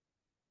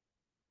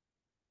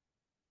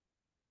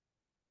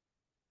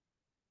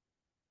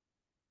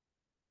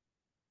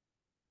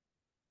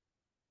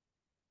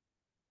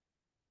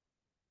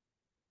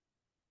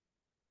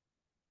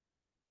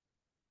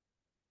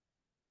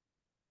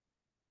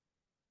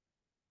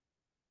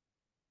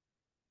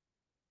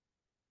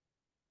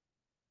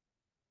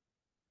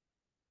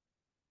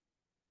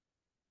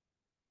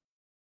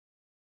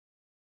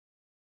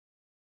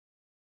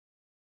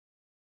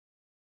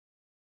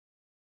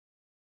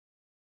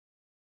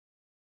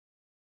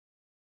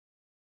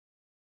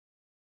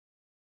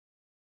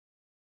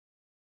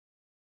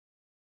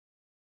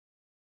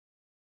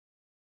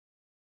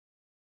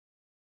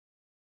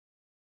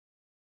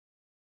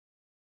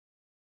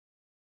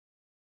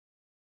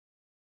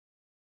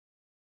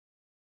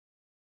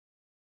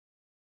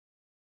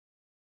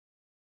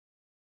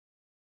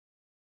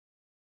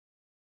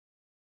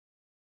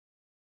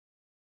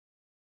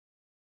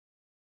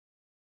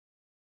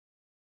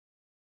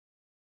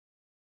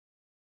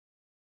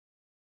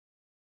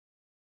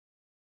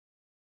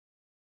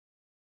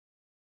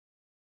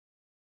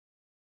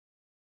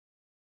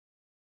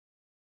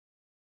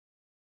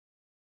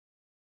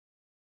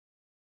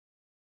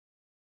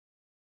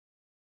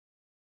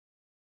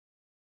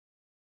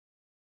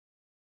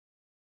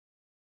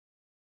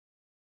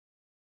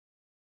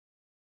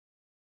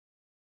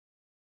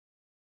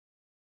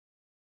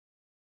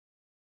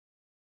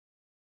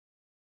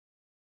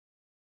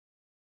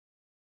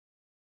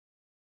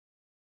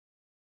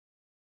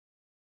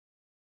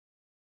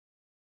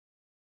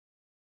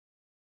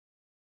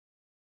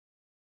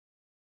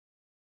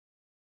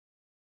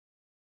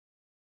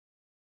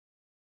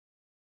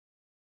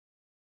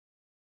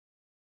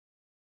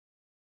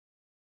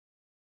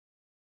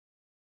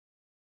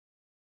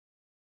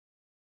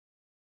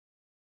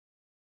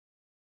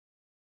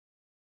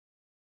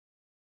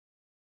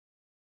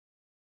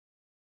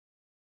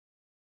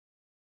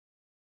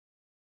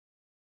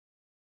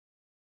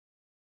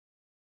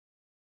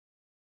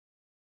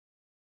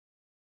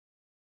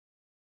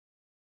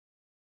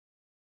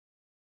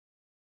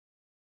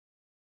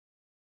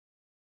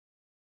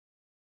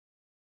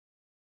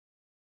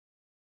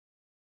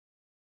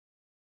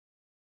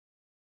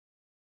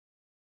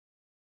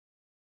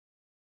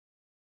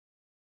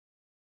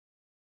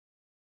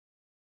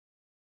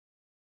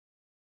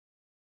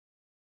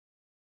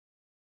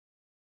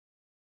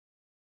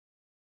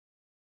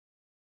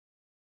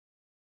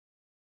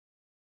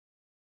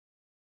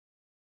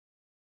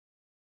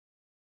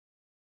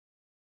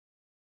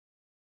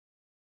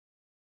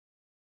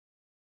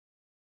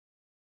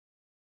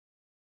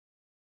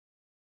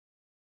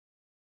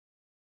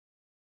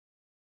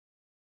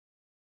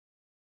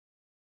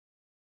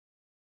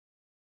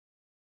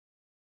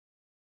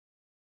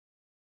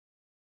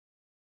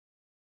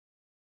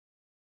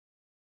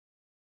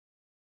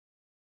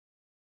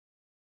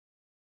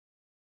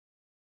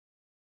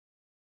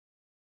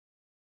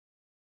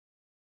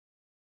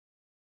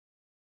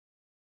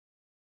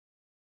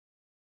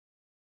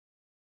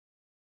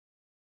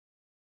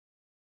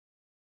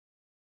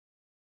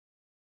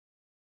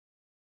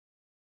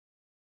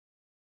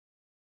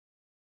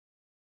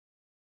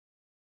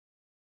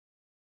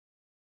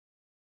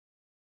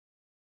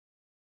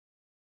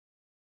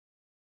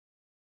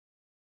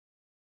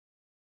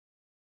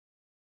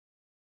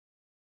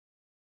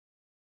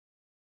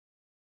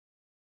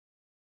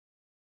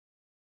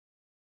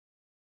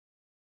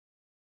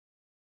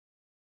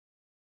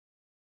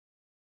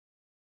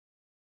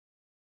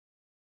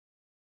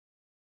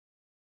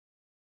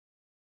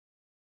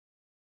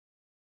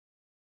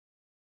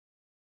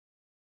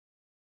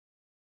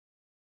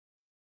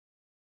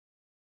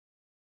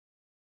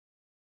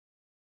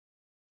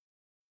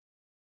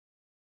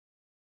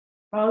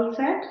 All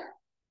set?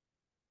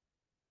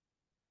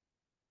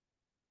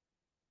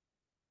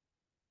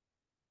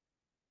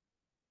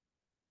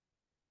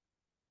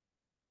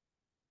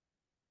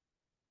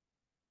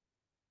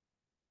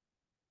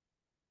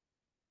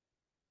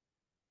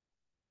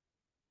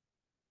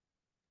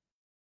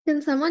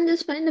 Can someone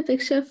just find a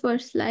picture for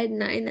slide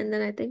 9 and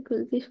then I think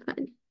we'll be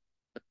fine.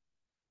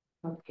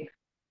 Okay.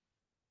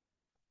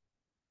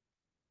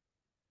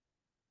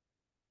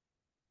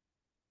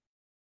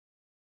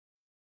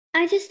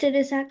 I just did.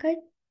 Is that good?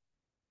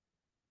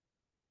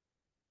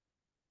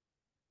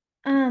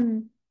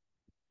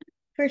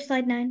 For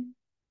slide 9,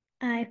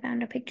 I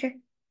found a picture.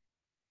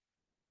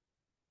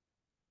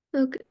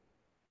 Okay.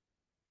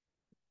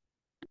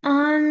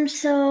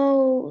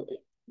 So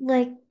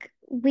like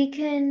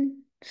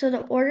so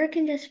the order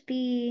can just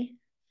be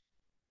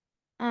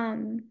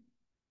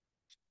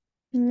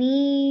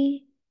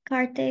me,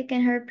 Karthik,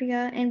 and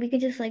Harpriya, and we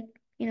could just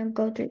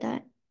go through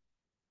that.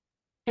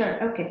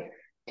 Sure. Okay.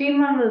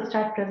 Team 1 will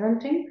start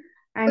presenting.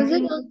 And Was it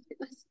team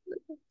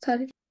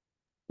sorry.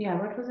 Yeah,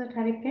 what was it,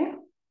 Haripya?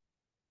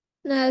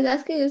 No, I was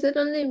asking, is it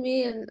only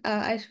me and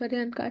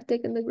Aishwarya and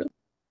Karthik in the group?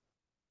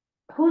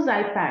 Whose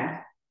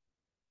iPad?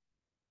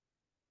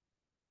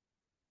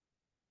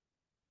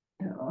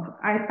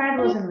 iPad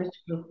was in which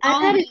group?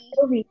 iPad is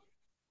Ovi,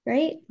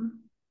 right?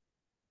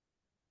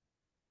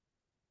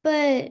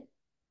 But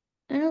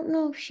I don't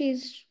know if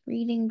she's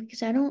reading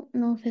because I don't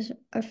know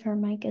if her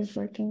mic is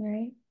working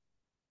right.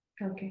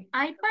 Okay.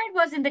 iPad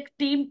was in the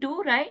team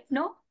 2, right?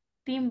 No?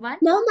 Team 1?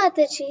 No,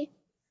 Mataji.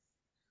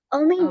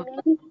 Only Okay.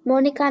 me,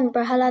 Monica, and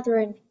Prahalad were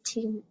in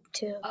team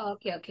 2.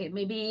 Okay.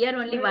 Maybe here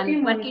only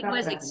Only one Monica kid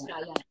was Prahalad. extra.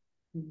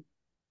 Yeah.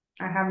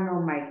 I have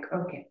no mic.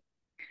 Okay.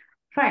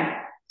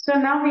 Fine. So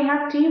now we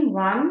have team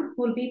 1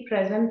 who will be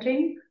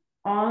presenting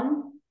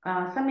on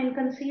some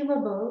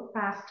inconceivable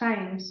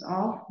pastimes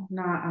of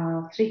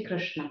Sri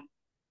Krishna.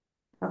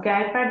 Okay,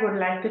 iPad would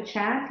like to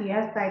chat.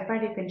 Yes,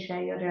 iPad, you can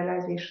share your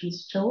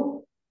realizations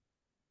too.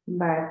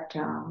 But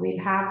we'll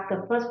have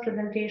the first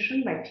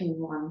presentation by team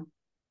 1.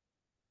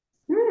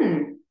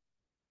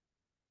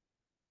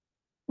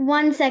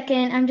 1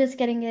 second, I'm just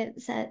getting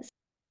it set.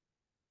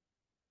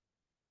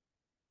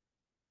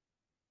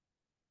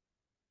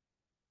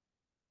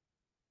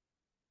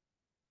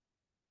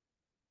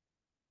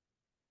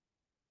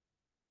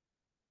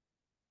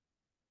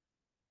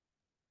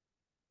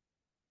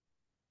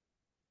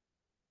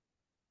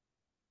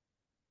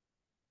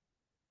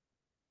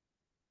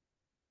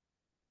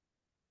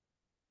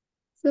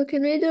 So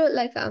can we do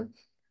like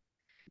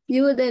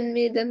you, then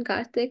me, then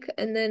Karthik,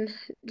 and then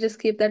just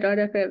keep that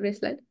order for every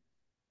slide?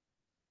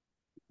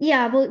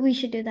 Yeah, we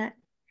should do that.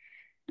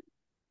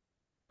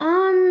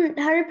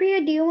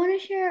 Haripriya, do you want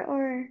to share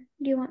or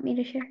do you want me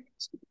to share?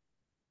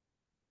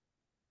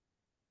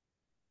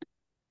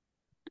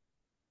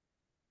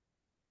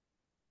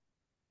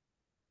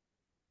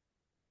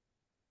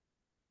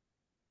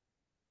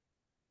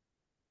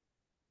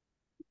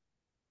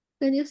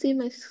 Can you see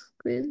my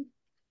screen?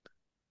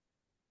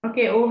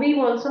 Okay, Ovi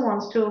also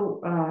wants to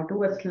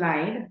do a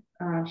slide.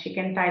 She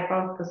can type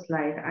out the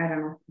slide. I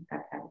don't know if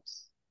that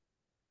helps.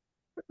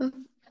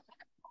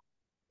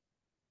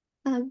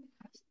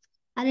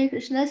 Hare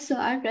Krishna. So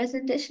our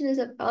presentation is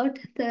about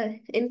the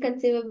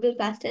inconceivable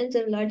pastimes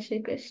of Lord Shri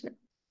Krishna.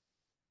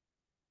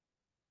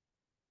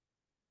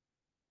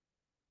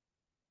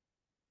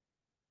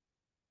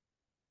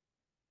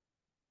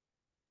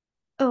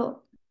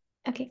 Oh,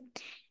 okay.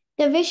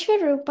 The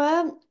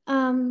Vishvarupa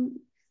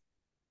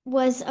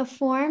was a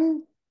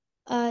form,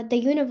 the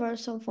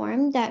universal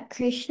form that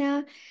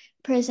Krishna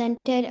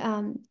presented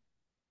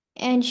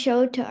and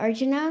showed to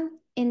Arjuna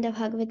in the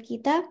Bhagavad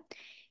Gita.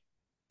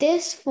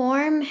 This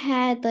form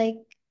had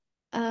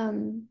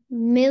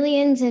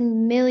millions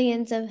and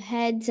millions of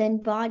heads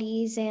and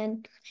bodies,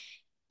 and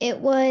it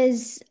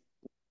was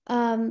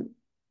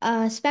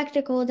a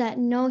spectacle that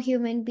no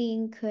human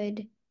being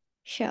could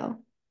show.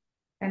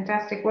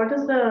 Fantastic. What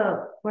is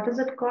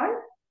it called?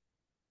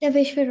 The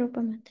Vishvarupa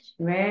Mataji.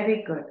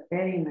 Very good.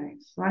 Very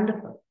nice.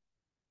 Wonderful.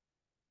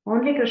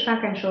 Only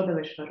Krishna can show the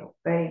Vishwarup.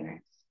 Very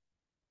nice.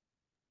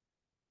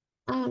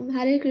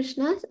 Hare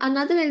Krishna.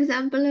 Another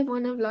example of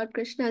one of Lord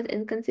Krishna's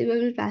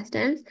inconceivable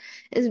pastimes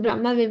is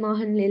Brahma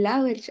Vimohan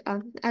Lila, which,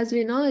 as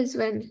we know, is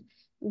when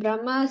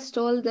Brahma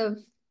stole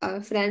the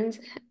friends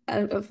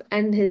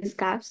and his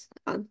calves.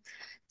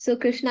 So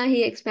Krishna,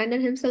 he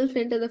expanded himself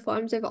into the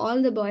forms of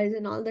all the boys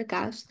and all the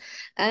calves,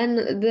 and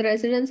the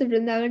residents of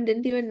Vrindavan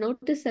didn't even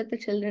notice that the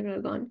children were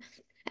gone.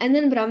 And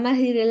then Brahma,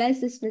 he realized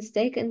this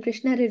mistake, and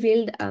Krishna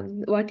revealed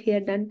what he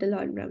had done to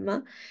Lord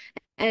Brahma.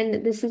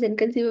 And this is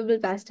inconceivable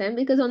pastime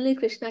because only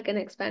Krishna can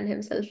expand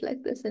himself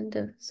like this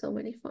into so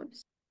many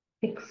forms.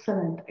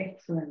 Excellent.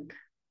 Excellent.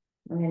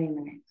 Very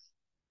nice.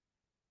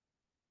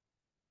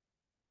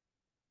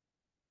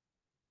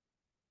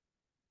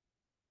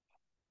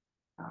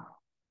 Wow.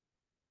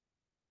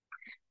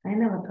 I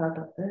never thought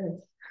of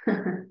this.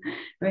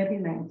 Very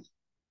nice.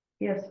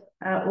 Yes.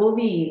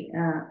 Ovi,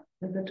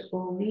 is it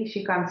Ovi?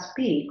 She can't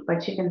speak,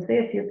 but she can say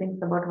a few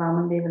things about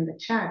Vamandev in the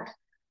chat.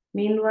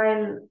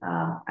 Meanwhile,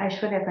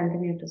 Aishwarya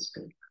continued to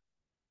speak.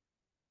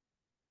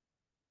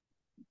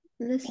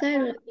 This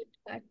slide will be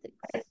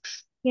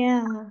Karthik's.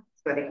 Yeah.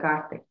 Sorry,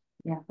 Karthik.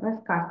 Yeah, where's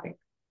Karthik?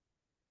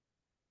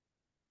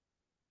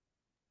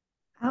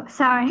 Oh,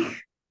 sorry.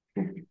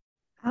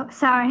 Oh,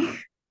 sorry.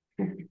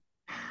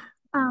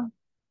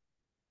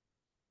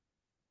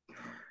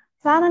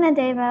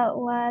 Valanadeva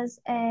was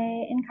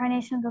a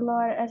incarnation of the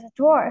Lord as a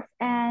dwarf,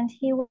 and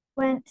he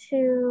went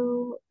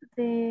to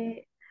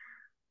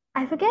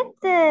I forget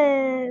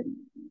the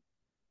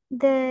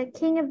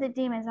king of the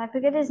demons. I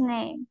forget his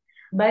name,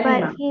 but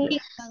Bali.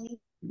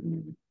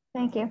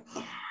 thank you.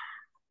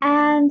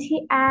 And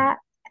he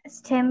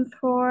asked him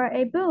for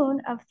a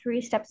boon of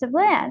 3 steps of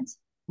land.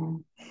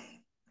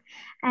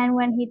 And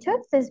when he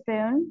took this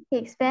boon, he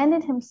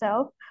expanded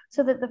himself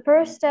so that the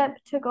first step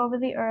took over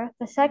the earth,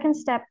 the second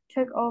step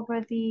took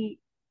over the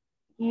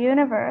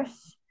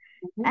universe,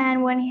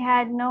 and when he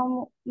had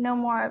no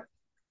more,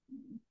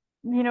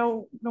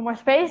 no more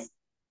space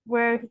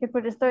where he could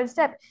put his third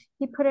step,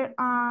 he put it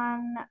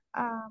on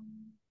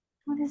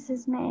what is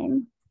his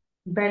name?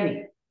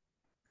 Belly.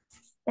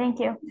 Thank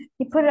you.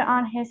 He put it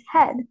on his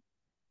head.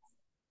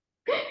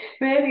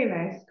 Very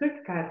nice.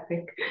 Good,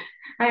 Karthik.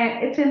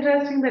 It's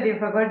interesting that you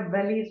forgot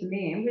Bali's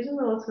name, which is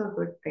also a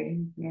good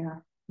thing.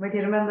 Yeah. But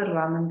you remember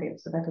Vamandev,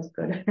 so that is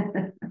good.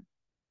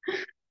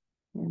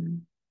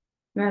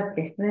 Yeah.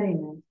 Okay, very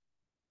nice.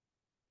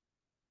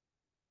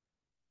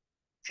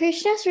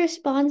 Krishna's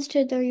response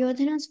to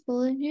Duryodhana's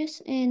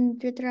foolishness in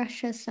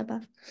Dhritarashtra's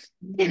Sabha.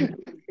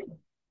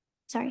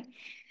 Sorry.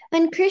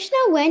 When Krishna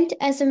went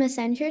as a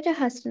messenger to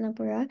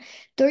Hastinapura,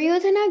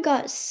 Duryodhana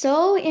got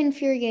so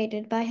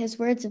infuriated by his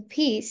words of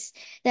peace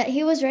that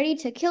he was ready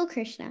to kill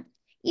Krishna,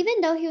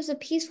 even though he was a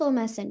peaceful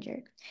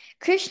messenger.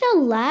 Krishna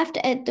laughed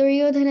at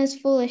Duryodhana's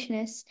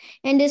foolishness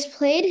and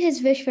displayed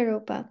his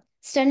Vishvarupa,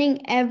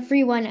 stunning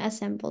everyone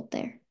assembled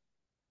there.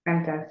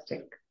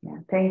 Fantastic.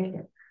 Yeah, thank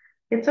you.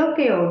 It's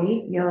okay,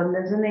 Ogi. You're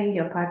listening,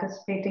 you're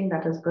participating.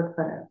 That is good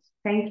for us.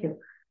 Thank you.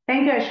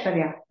 Thank you,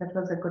 Aishwarya. That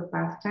was a good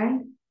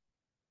pastime.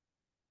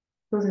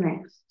 Who's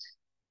next?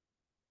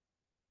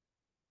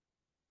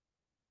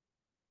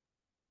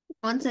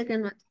 1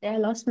 second, I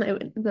lost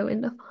the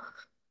window.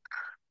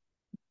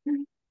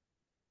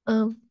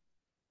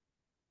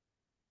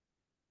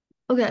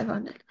 Okay, I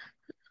found it.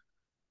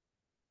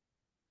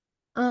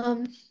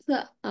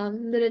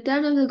 The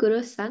return of the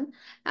Guru's son.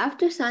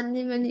 After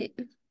Sandipani,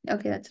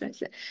 okay, that's right.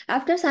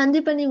 After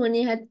Sandipani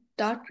Muni had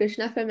taught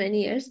Krishna for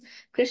many years,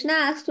 Krishna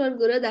asked what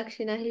Guru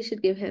Dakshina he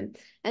should give him.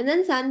 And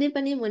then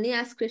Sandipani Muni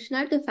asked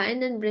Krishna to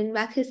find and bring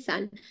back his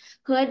son,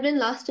 who had been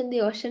lost in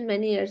the ocean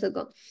many years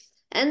ago.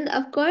 And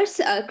of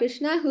course,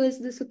 Krishna, who is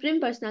the Supreme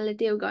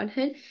Personality of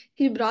Godhead,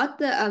 he brought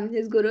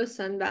his Guru's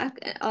son back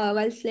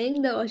while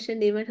slaying the ocean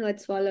demon who had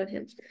swallowed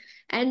him.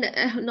 And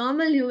a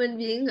normal human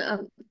being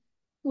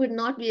would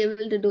not be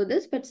able to do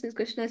this, but since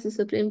Krishna is the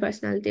Supreme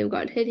Personality of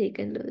Godhead, he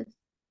can do this.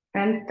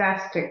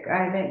 Fantastic.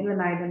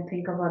 Even I didn't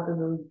think about this.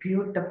 It was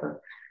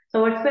beautiful.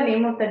 So what's the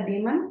name of that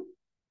demon?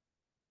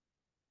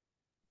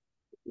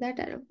 That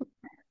I don't know.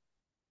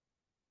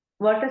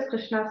 What is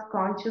Krishna's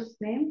conscious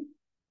name?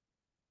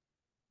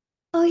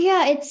 Oh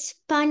yeah, it's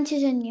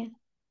Panchajanya.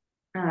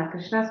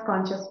 Krishna's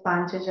conscious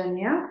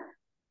Panchajanya.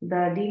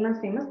 The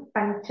demon's name is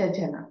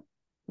Panchajana.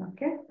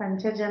 Okay,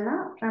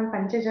 Panchajana. From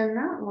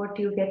Panchajana, what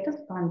you get is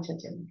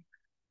Panchajana.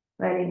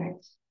 Very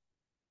nice.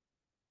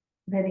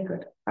 Very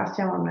good. First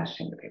time I'm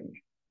rushing.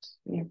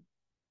 Yeah.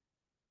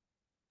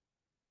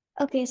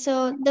 Okay,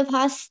 so the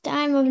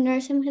pastime of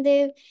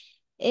Narasimhadev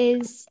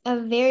is a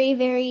very,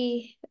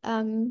 very,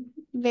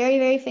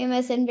 very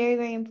famous and very,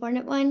 very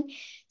important one.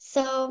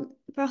 So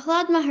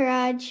Prahlad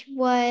Maharaj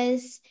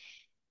was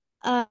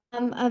a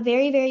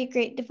very, very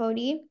great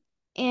devotee,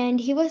 and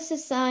he was the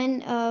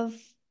son of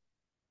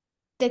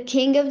the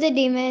king of the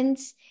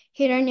demons,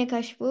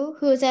 Hiranyakashipu,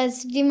 who is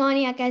as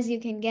demoniac as you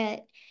can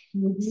get.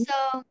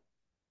 So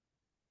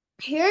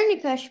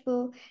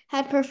Hiranyakashipu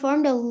had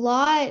performed a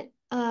lot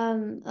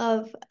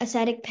of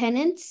ascetic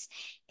penance,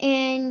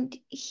 and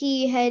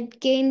he had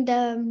gained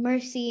the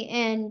mercy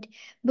and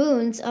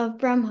boons of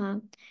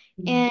Brahma.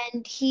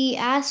 And he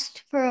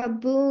asked for a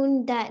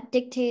boon that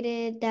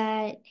dictated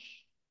that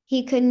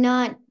he could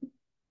not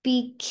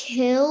be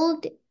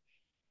killed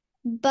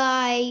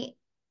by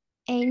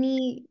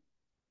any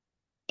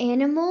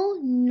animal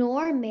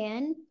nor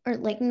man or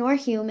nor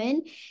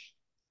human.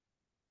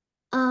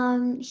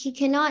 He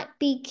cannot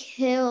be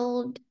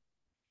killed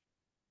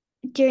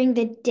during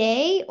the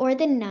day or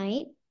the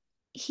night.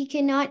 He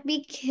cannot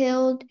be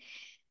killed.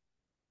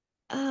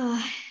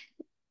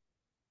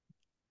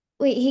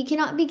 He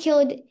cannot be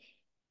killed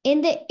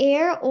in the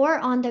air or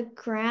on the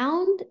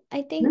ground,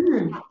 I think.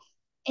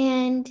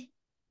 And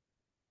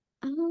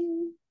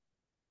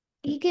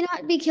he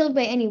cannot be killed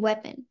by any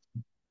weapon.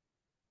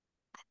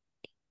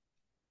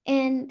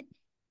 And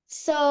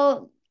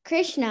so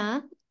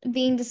Krishna,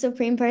 being the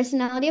Supreme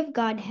Personality of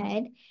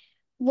Godhead,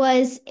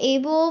 was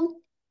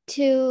able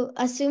to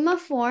assume a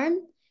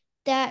form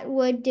that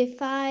would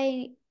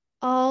defy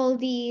all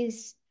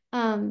these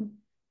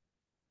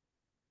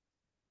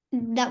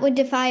that would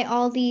defy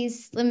all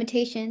these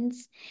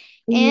limitations.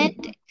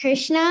 And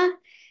Krishna,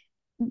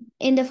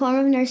 in the form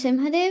of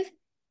Nrsimhadev,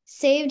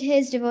 saved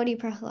his devotee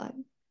Prahlad.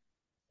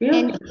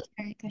 And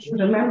You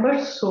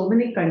remember so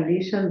many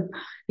conditions,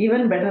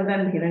 even better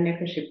than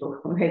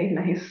Hiranyakashipu. Very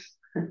nice.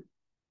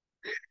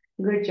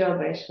 Good job,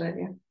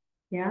 Aishwarya.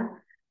 Yeah.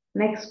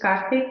 Next,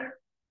 Karthik.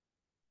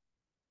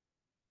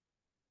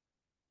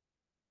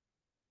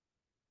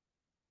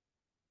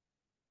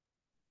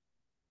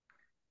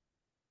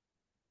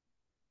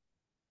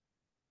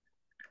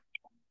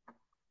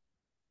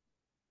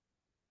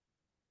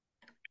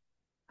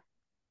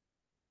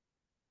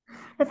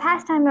 The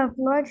pastime of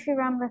Lord Sri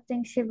Ram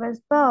lifting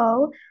Shiva's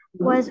bow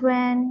was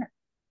when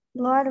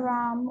Lord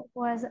Ram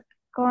was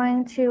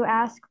going to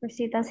ask for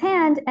Sita's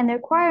hand, and the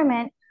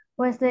requirement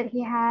was that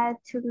he had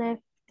to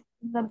lift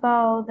the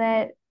bow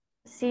that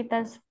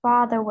Sita's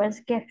father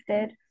was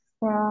gifted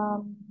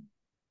from.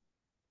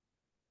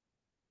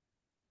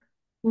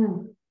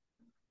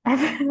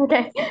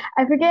 Okay,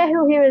 I forget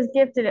who he was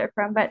gifted it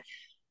from, but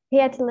he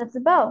had to lift the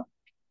bow.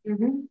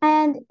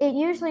 And it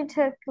usually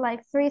took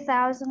like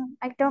 3,000,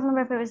 I don't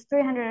remember if it was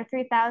 300 or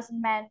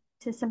 3,000 men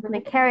to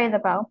simply carry the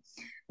bow.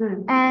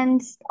 And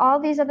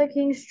all these other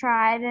kings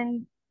tried,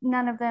 and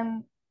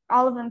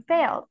all of them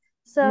failed.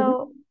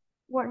 So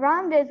what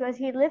Ram did was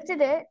he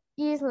lifted it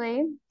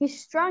easily, he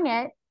strung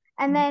it,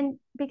 and then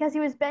because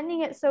he was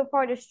bending it so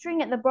far to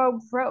string it, the bow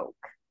broke.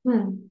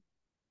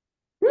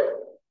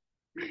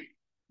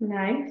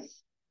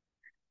 Nice.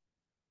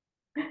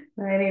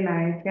 Very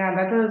nice. Yeah,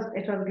 it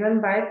was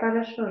given by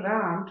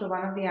Parashuram to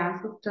one of the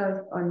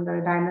ancestors on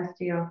the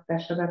dynasty of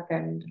Dasharatha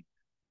and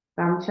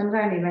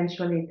Ramchandra, and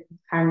eventually it was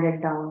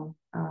handed down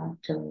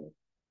to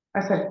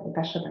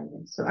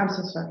Dasharatha. So I'm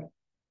so sorry.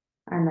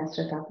 I messed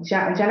it up.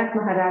 Janak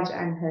Maharaj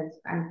and his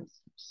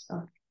ancestors.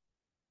 Okay.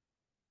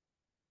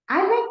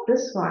 I like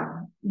this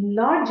one.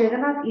 Lord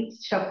Jagannath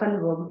eats chapan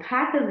bhog.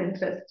 That is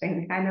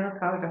interesting. I never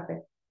thought of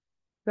it.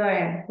 Go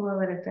ahead,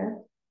 whoever it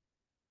is.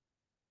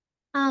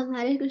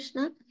 Hare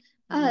Krishna.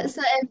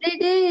 So every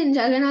day in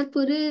Jagannath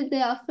Puri,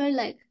 they offer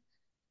like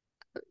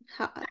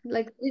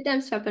 3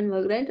 times chapan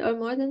bhog, right? Or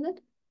more than that?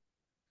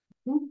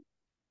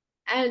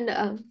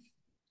 And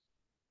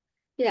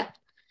yeah,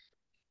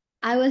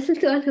 I wasn't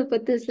the one who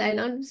put this line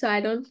on, so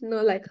I don't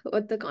know like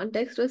what the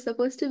context was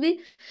supposed to be.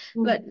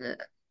 But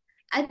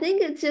I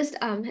think it's just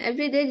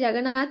every day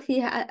Jagannath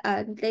he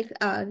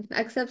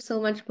accepts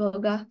so much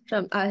bhoga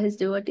from his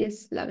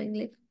devotees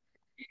lovingly.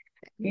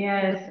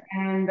 Yes,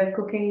 and the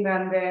cooking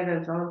done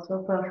there is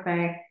also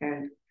perfect,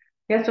 and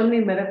there's so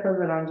many miracles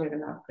around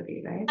Jagannath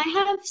Puri, right? I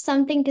have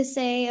something to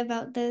say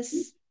about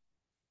this.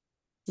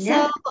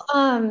 Yeah.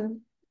 So,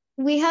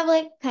 we have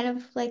like kind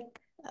of like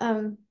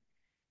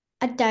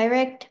a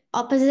direct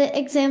opposite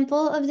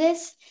example of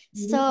this.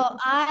 So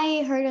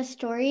I heard a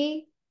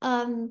story.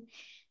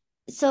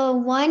 So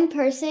one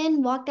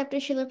person walked up to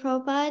Srila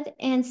Prabhupada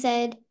and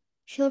said,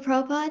 Srila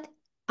Prabhupada,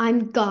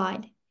 I'm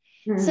God.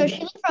 So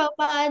Srila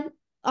Prabhupada,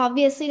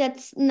 obviously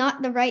that's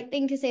not the right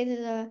thing to say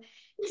to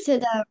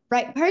the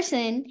right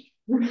person.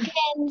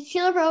 And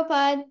Srila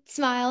Prabhupada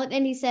smiled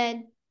and he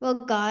said, well,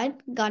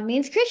 God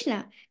means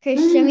Krishna.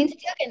 Krishna means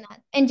Jagannath.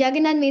 And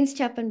Jagannath means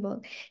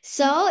Chapanbhog.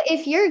 So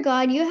if you're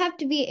God, you have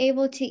to be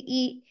able to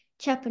eat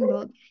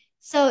Chapanbhog.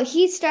 So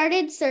he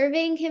started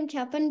serving him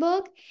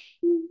Chapanbhog.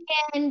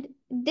 And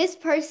this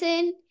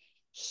person,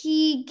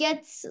 he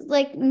gets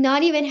like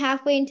not even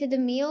halfway into the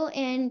meal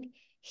and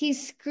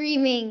he's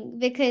screaming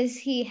because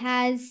he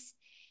has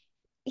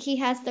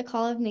the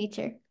call of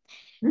nature.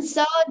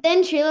 So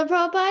then Srila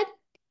Prabhupada,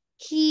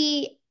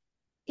 he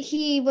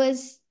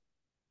was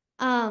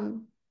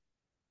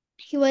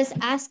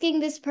asking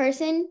this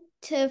person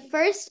to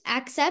first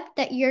accept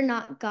that you're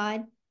not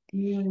God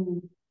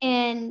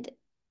and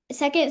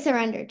second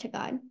surrender to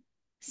God.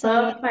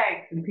 So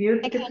perfect. I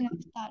Beautiful. kind of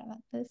thought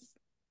about this.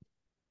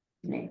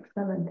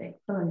 Excellent.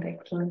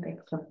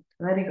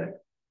 Very good.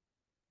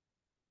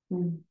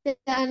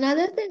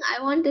 Another thing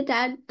I wanted to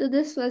add to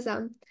this was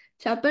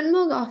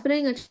Chapanbhog,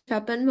 offering a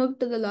Chapanbhog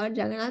to the Lord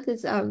Jagannath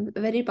is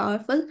very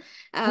powerful,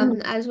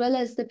 as well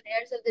as the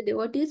prayers of the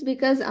devotees,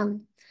 because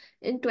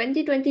in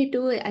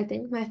 2022 I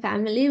think my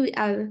family we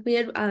had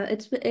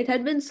it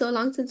had been so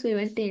long since we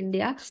went to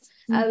India.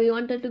 We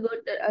wanted to go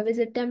to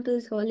visit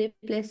temples, holy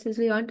places.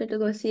 We wanted to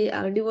go see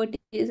our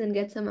devotees and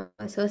get some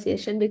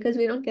association because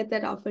we don't get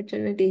that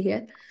opportunity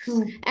here.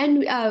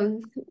 And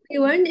we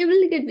weren't able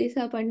to get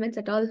visa appointments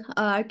at all.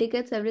 Our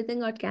tickets, everything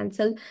got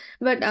cancelled.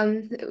 But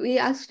we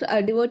asked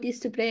our devotees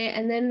to pray,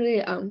 and then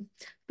we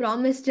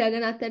promised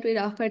Jagannath that we'd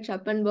offer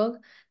Chapanbhog,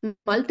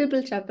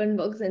 multiple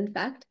Chapanbhogs, in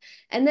fact.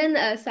 And then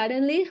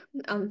suddenly,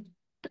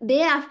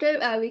 day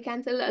after we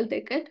canceled our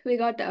ticket, we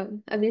got a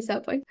visa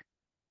appointment.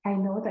 I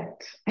know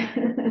that.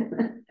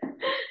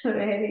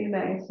 Very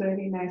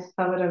nice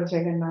power of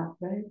Jagannath,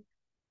 right?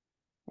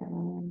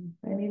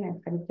 Very nice.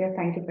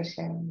 Thank you for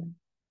sharing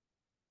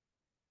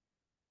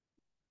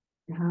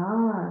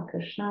that.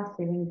 Krishna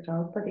saving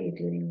Draupadi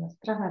during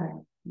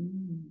Vastraharan.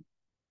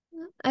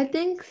 I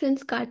think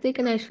since Karthik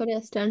and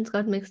Aishwarya's turns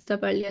got mixed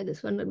up earlier,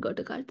 this one would go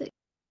to Karthik.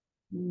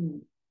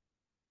 Mm.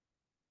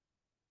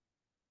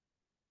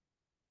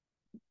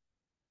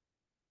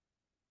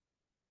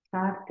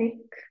 Karthik.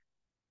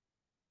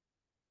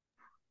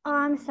 Oh,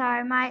 I'm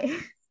sorry, my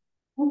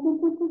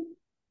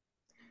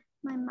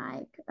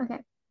mic. Okay.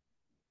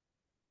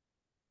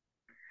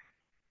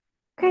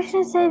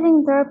 Krishna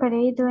saving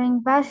Draupadi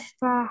during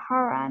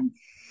Vashtraharan.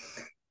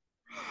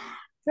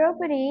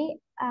 Draupadi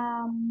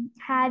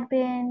had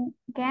been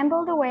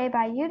gambled away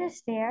by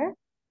Yudhisthira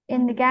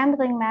in the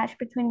gambling match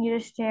between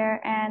Yudhisthira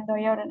and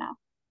Duryodhana.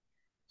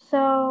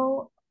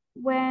 So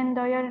when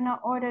Duryodhana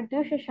ordered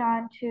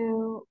Dushasan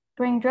to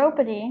bring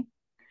Draupadi,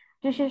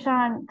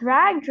 Dushasan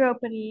dragged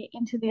Draupadi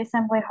into the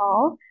assembly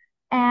hall,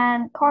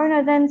 and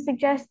Karna then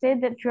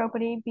suggested that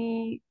Draupadi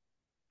be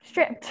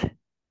stripped.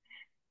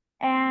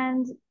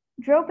 And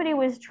Draupadi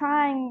was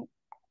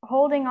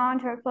holding on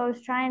to her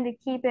clothes, trying to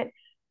keep it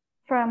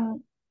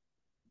from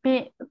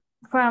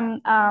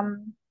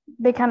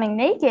becoming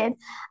naked.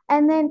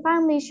 And then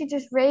finally, she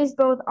just raised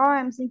both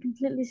arms and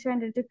completely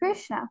surrendered to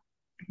Krishna.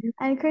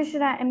 And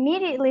Krishna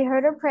immediately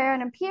heard her prayer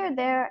and appeared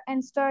there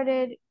and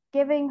started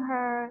giving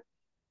her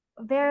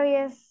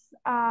various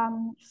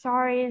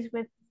saris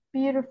with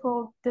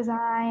beautiful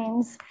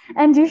designs.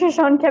 And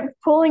Dushasan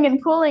kept pulling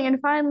and pulling, and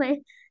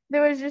finally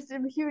there was just a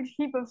huge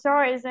heap of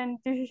saris, and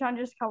Dushasan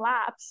just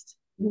collapsed.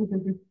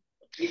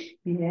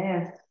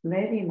 Yes,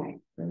 very nice,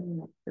 very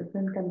nice. It's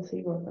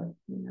inconceivable,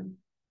 you know.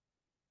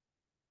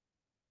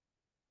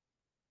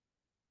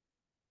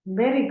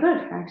 Very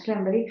good. Actually,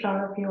 I'm very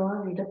proud of you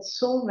all. You did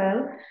so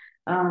well.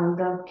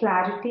 The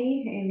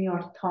clarity in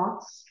your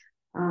thoughts,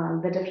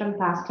 the different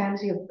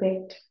pastimes you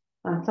picked,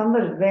 some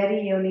were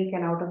very unique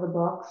and out of the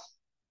box.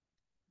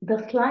 The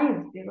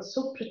slides, they were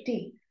so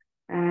pretty,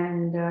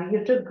 and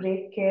you took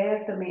great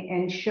care to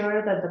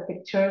ensure that the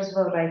pictures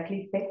were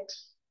rightly picked.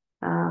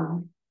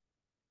 Um,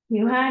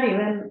 you had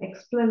even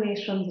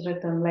explanations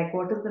written, like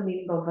what is the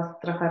meaning of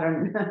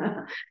Vastrakaran?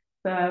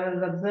 So I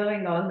was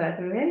observing all that.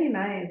 Very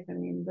nice. I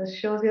mean, this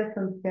shows your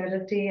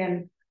sincerity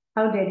and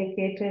how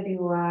dedicated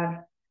you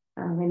are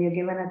when you're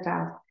given a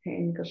task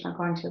in Krishna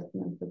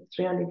consciousness. It's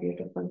really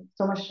beautiful.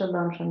 So much to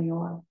learn from you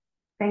all.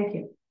 Thank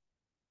you.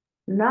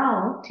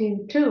 Now,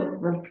 team two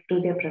will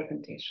do their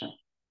presentation.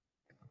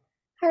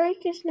 Hare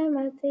Krishna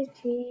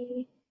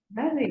Mataji.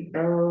 Very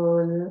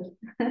cool.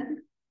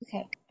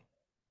 Okay.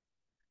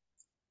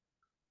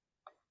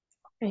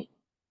 Right.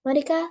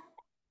 Monica?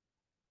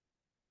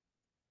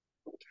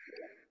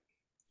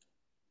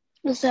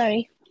 Oh,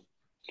 sorry.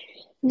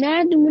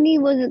 Narada Muni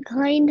was a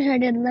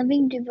kind-hearted,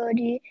 loving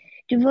devotee,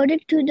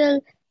 devoted to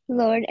the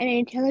Lord and an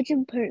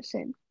intelligent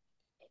person.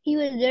 He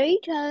was very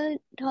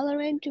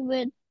tolerant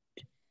with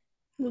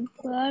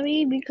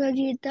Bhari because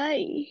he taught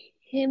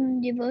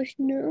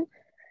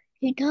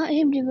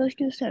him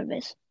devotional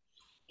service.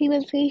 He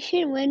was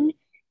patient when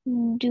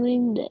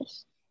doing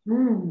this.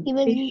 He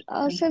was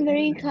also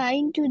very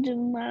kind to the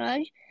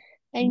Maharaj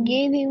and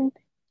gave him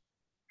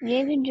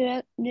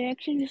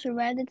direction to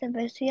survive the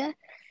tapasya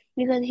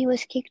because he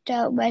was kicked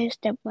out by his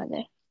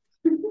stepmother.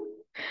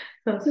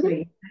 So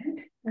sweet,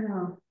 right?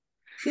 Oh.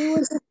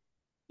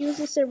 He was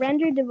a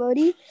surrendered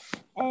devotee,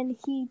 and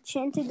he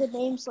chanted the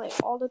names like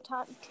all the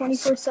time,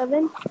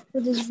 24/7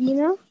 with his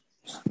veena.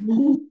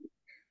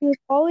 He was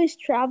always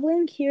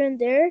traveling here and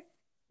there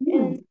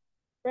and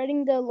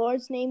spreading the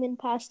Lord's name in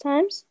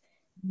pastimes.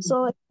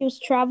 So he was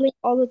traveling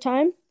all the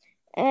time,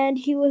 and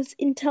he was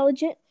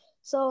intelligent.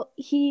 So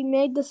he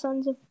made the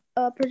sons of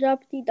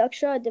Prajapati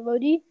Daksha a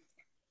devotee,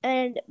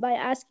 and by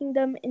asking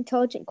them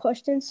intelligent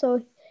questions.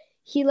 So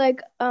he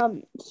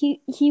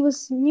he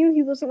knew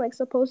he wasn't like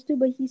supposed to,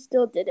 but he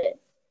still did it,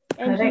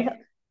 and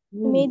Correct. he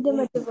made them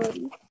a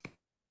devotee.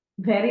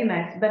 Very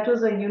nice. That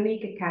was a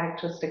unique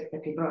characteristic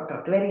that he brought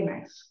out. Very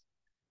nice.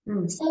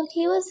 So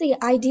he was the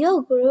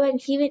ideal guru, and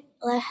he would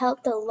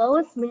help the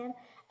lowest man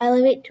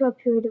elevate to a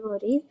pure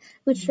devotee,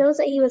 which shows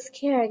that he was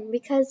caring.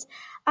 Because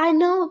I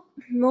know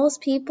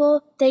most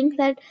people think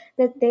that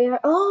they are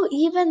all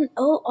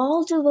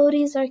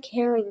devotees are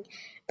caring,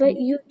 but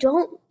you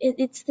don't.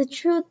 It's the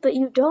truth, but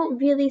you don't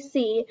really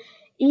see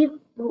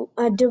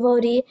a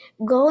devotee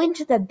going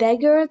to the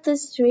beggar of the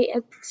street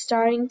and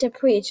starting to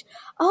preach.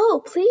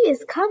 Oh,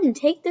 please come and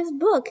take this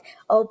book.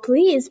 Oh,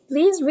 please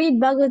read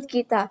Bhagavad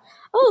Gita.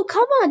 Oh,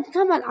 come on,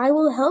 I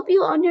will help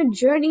you on your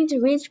journey to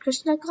reach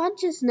Krishna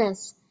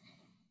consciousness.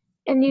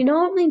 And you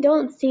normally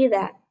don't see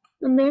that.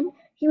 And then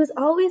he was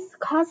always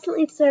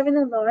constantly serving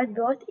the Lord,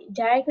 both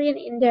directly and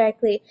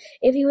indirectly.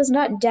 If he was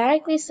not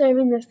directly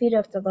serving the feet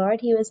of the Lord,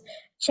 he was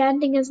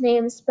chanting his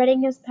name,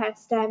 spreading his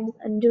pastimes,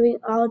 and doing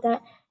all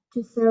that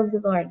to serve the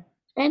Lord.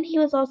 And he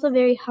was also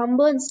very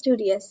humble and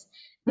studious,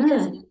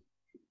 because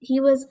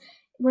he was,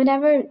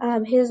 whenever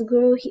his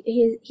guru,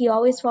 he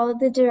always followed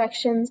the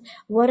directions.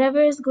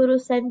 Whatever his guru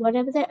said,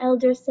 whatever the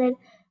elders said,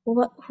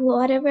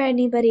 whatever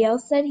anybody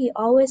else said, he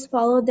always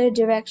followed their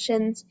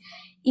directions.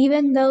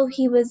 Even though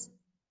he was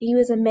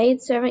a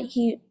maid servant,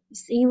 he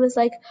was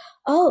like,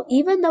 oh,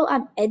 even though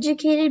I'm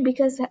educated,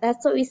 because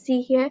that's what we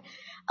see here,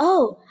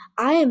 oh,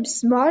 I am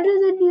smarter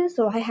than you,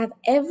 so I have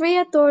every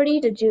authority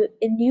to do,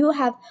 and you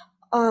have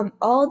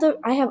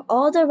I have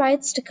all the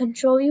rights to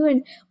control you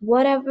in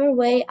whichever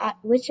way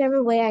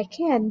I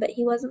can. But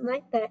he wasn't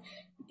like that.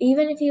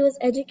 Even if he was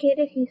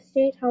educated, he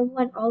stayed humble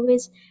and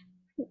always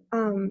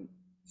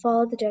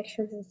followed the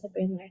directions of the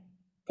Supreme Lord.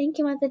 Thank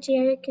you, Mataji.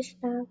 Hare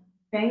Krishna.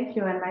 Thank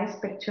you, and nice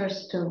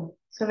pictures too.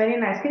 So very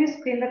nice. Can you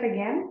screen that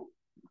again?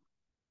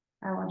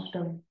 I want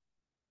to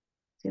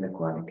see the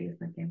qualities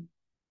again.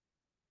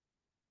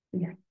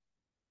 Yeah.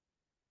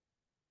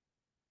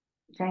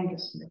 Thank you,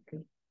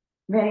 Smriti.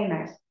 Very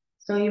nice.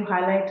 So you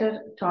highlighted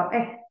top.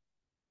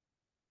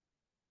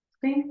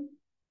 Screen.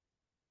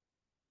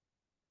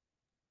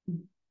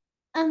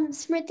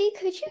 Smriti,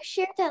 could you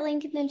share that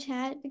link in the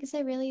chat because I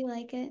really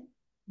like it?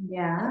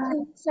 Yeah.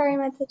 Okay, sorry,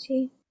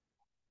 Mataji.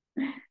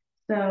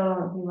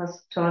 So he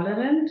was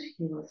tolerant,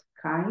 he was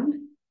kind,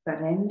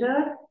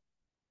 surrendered,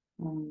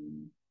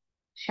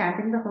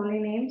 chanting the holy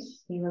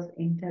names. He was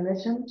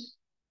intelligent,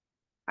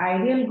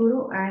 ideal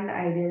guru and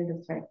ideal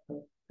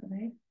disciple.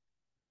 Right?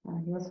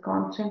 He was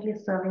constantly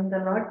serving the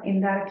Lord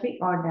indirectly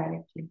or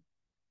directly.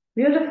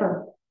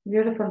 Beautiful,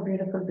 beautiful,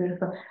 beautiful,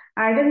 beautiful.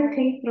 I didn't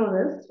think through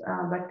this,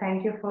 but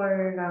thank you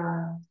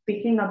for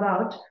speaking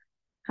about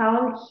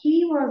how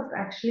he was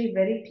actually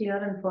very clear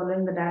in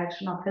following the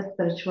direction of his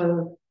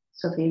spiritual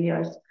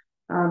superiors,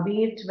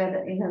 be it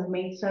whether in his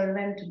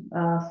maidservant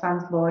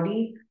son's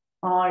body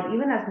or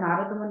even as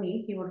Narada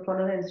Muni, he would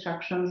follow the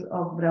instructions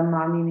of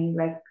Brahma, meaning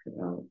like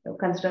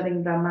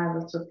considering Brahma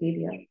as a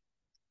superior.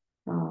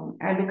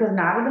 And because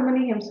Narada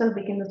Muni himself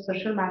became the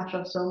spiritual master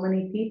of so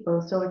many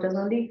people, so it is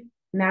only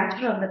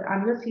natural that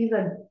unless he's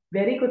a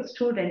very good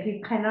student,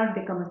 he cannot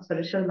become a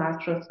spiritual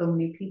master of so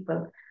many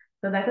people.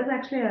 So that is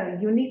actually a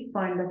unique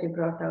point that you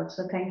brought out.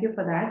 So thank you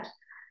for that.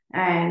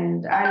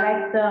 And I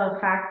like the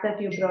fact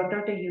that you brought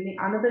out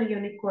another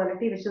unique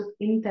quality, which is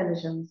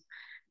intelligence.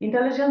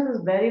 Intelligence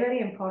is very,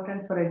 very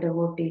important for a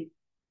devotee.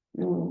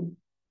 Mm.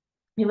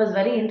 He was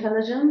very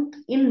intelligent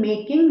in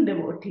making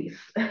devotees,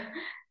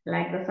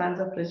 like the sons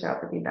of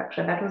Prajapati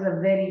Daksha. That was a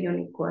very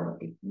unique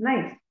quality.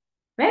 Nice.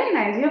 Very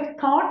nice. You have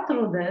thought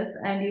through this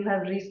and you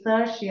have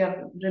researched, you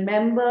have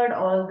remembered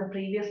all the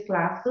previous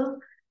classes.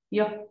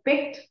 You have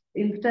picked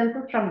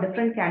instances from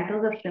different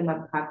cantos of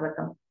Srimad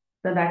Bhagavatam.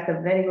 So that's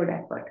a very good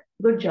effort.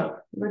 Good job.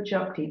 Good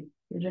job, team.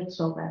 You did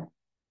so well.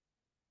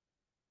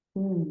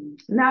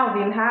 Now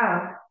we'll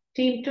have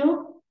team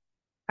 2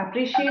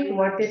 appreciate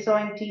what they saw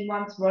in team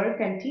 1's work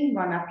and team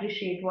 1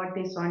 appreciate what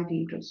they saw in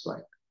team 2's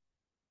work.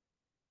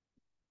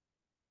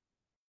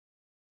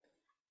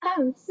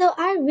 So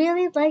I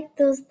really liked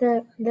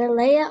the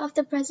layout of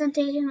the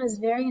presentation was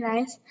very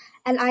nice,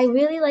 and I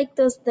really liked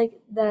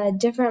the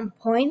different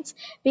points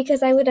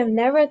because I would have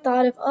never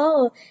thought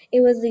of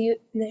it was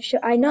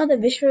I know the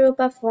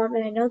Vishwarupa form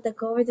and I know the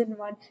Govardhan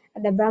one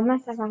and the Brahma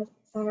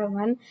Samsara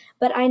one,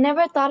 but I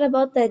never thought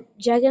about the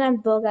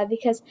Jagannath Bhoga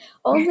because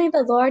only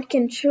the Lord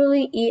can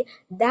truly eat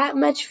that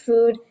much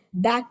food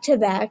back to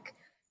back.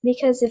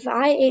 Because if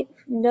I ate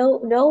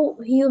no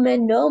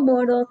human, no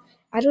mortal,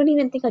 I don't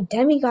even think a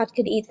demigod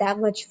could eat that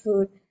much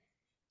food.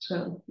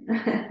 So,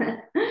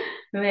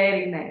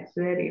 very nice,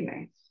 very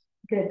nice.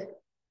 Good.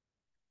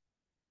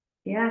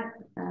 Yeah,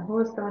 who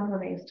was the one who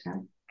raised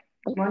hand?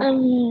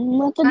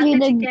 Mataji, Mataji,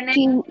 the can I?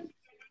 team.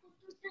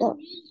 Oh,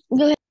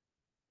 go ahead.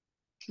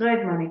 Go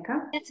ahead,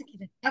 Monica. That's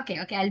okay.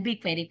 Okay, I'll be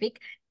very quick.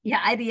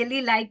 Yeah, I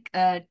really like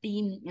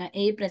team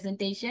A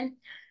presentation.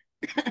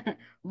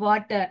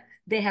 What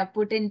they have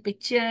put in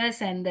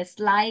pictures and the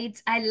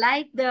slides. I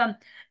like the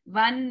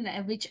one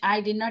which I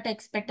did not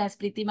expect, as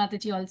Preeti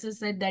Mataji also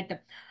said,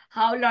 that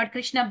how Lord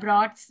Krishna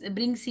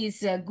brings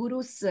his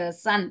guru's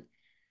son.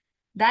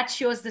 That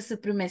shows the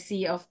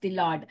supremacy of the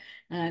Lord.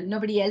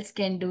 Nobody else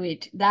can do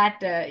it.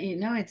 That,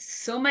 it's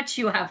so much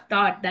you have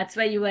taught. That's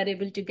why you were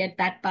able to get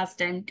that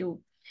pastime too.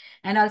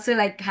 And also,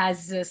 like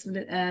as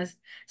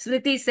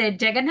Smriti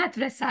said, Jagannath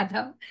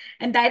Prasadam.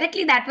 And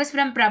directly that was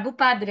from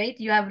Prabhupada, right?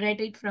 You have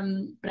read it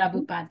from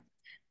Prabhupada.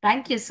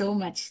 Thank you so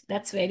much.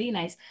 That's very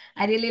nice.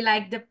 I really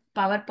like the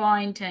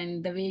PowerPoint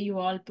and the way you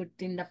all put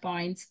in the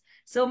points.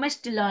 So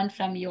much to learn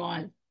from you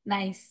all.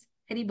 Nice.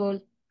 Hari bol.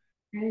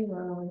 Very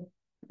well.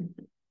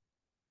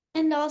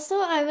 And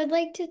also, I would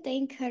like to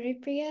thank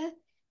Haripriya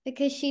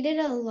because she did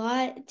a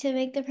lot to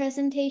make the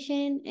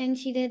presentation, and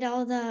she did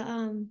all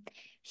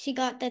she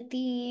got the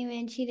theme,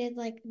 and she did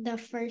like the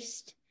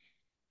first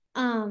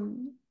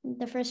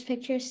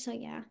pictures. So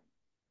yeah.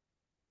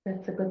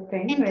 That's a good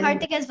thing. And Very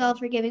Karthik as well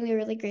for giving me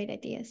really great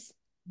ideas.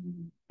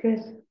 good,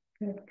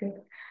 good, good.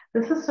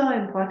 This is so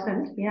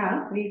important.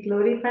 Yeah, we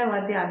glorify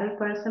what the other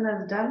person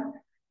has done.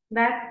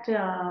 That's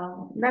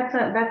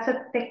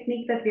a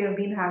technique that we have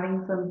been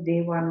having since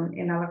day one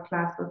in our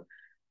classes.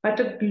 But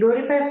to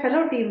glorify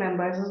fellow team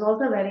members is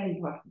also very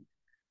important.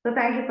 So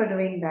thank you for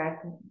doing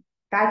that.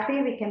 That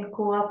way we can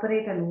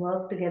cooperate and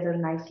work together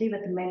nicely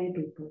with many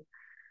people.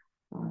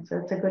 So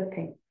it's a good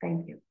thing.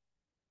 Thank you.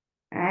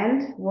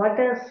 And what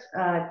does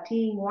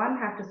team 1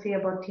 have to say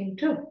about team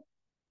 2?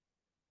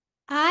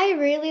 I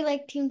really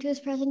like Team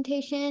 2's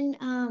presentation.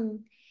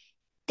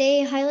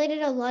 they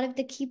highlighted a lot of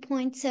the key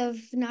points of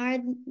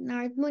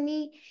Narad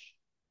Muni,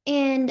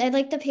 and I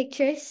like the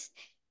pictures.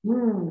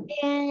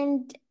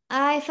 And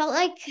I felt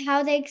like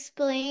how they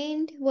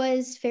explained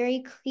was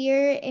very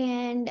clear,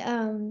 and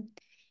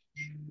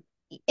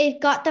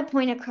it got the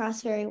point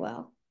across very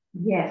well.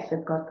 Yes,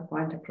 it got the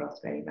point across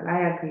very well.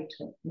 I agree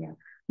too. Yeah.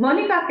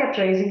 Monica kept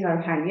raising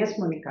her hand. Yes,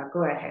 Monica,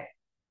 go ahead.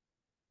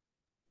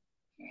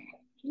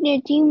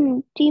 The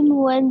team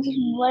one's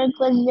work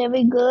was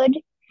very good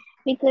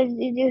because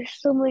there's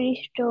so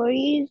many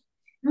stories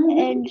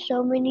and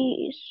so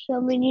many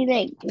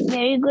like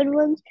very good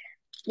ones.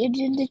 You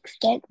didn't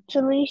expect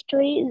so many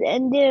stories,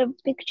 and their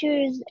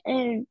pictures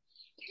and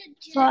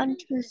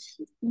font was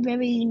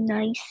very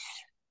nice.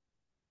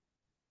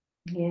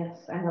 Yes,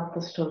 I love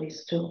the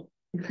stories too.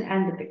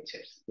 And the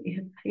pictures.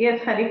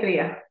 Yes,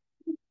 Haripriya.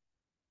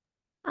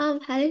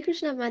 Hare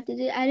Krishna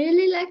Mataji. I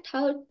really liked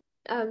how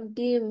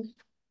team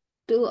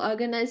two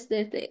organized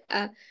their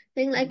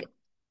thing. Like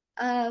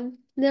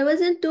there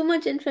wasn't too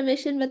much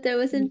information, but there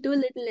wasn't too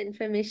little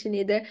information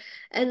either.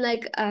 And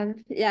like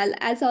yeah,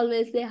 as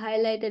always, they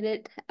highlighted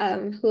it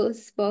who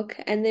spoke,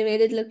 and they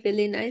made it look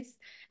really nice.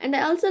 And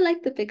I also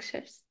like the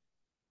pictures.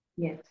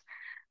 Yes.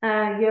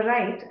 You're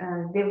right.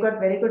 They've got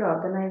very good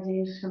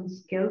organization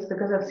skills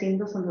because I've seen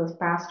this in the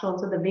past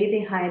also. The way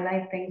they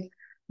highlight things,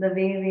 the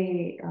way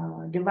they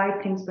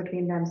divide things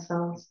between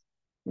themselves.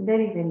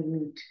 Very, very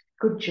neat.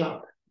 Good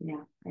job.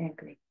 Yeah, I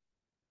agree.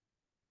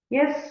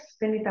 Yes,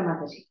 Vinita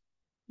Mataji.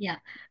 Yeah,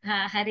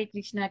 Hare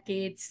Krishna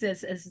kids.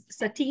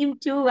 So team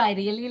two, I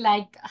really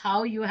like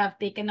how you have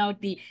taken out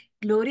the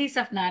glories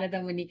of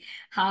Narada Muni,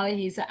 how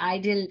he's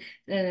an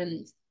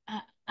um,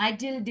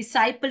 ideal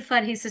disciple for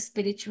his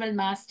spiritual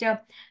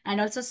master, and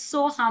also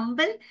so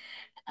humble.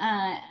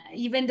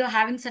 Even though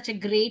having such a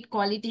great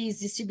quality, he's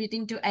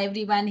distributing to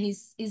everyone.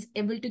 He's is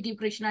able to give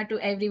Krishna to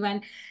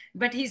everyone,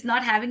 but he's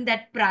not having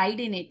that pride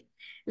in it.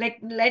 Like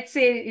let's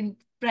say in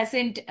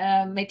present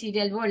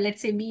material world,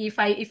 let's say me, if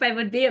I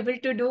would be able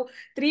to do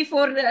 3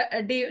 4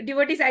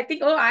 devotees, I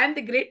think, oh, I am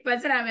the great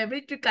person, I'm able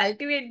to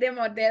cultivate them,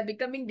 or they are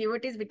becoming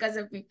devotees because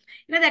of me.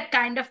 That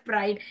kind of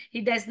pride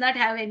he does not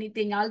have.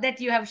 Anything, all that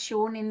you have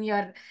shown in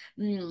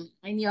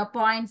your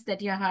points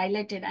that you have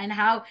highlighted, and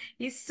how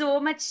he's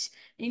so much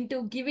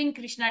into giving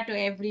Krishna to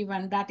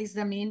everyone. That is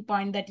the main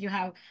point that you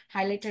have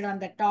highlighted on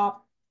the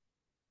top,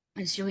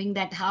 showing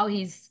that how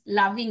he's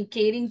loving,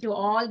 caring to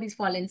all these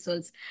fallen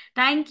souls.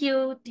 Thank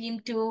you,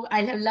 team two.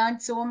 I have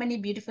learned so many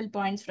beautiful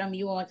points from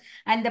you all,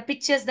 and the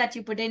pictures that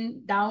you put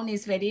in down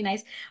is very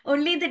nice.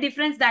 Only the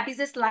difference, that is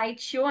a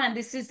slideshow and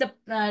this is the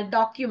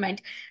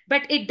document,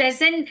 but it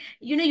doesn't,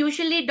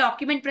 usually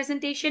document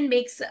presentation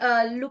makes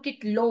look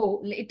it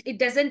low. It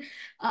doesn't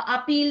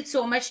appeal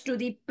so much to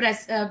the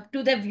press,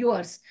 to the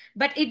viewers,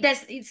 but it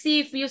does.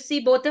 See, if you see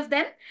both of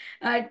them,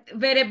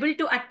 we're able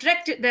to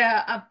attract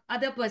the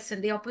other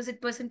person. The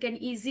opposite person can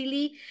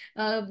easily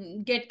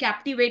get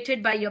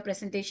captivated by your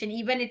presentation,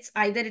 even it's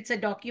either it's a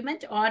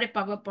document or a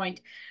PowerPoint.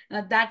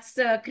 That's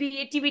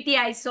creativity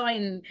I saw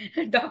in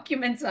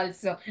documents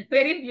also.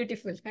 Very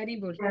beautiful. Very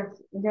good.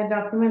 Yes, the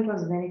document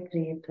was very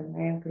creative.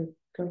 I agree.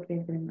 Totally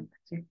agree with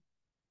you.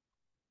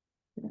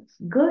 That's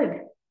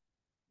good.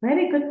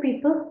 Very good,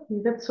 people.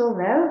 You did so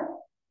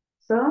well.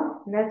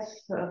 So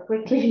let's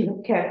quickly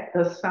look at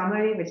the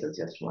summary, which is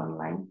just one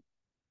line.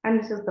 And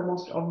this is the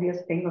most obvious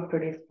thing of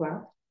today's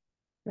class.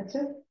 That's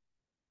it.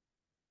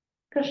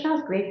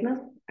 Krishna's greatness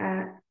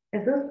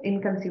is his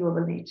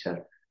inconceivable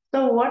nature.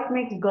 So what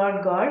makes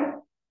God God?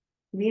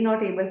 We're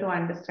not able to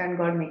understand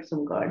God makes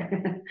him God.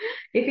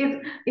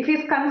 if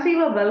he's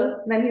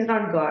conceivable, then he's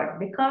not God.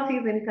 Because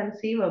he's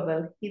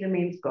inconceivable, he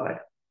remains God.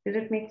 Did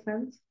it make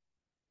sense?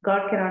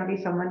 God cannot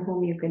be someone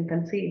whom you can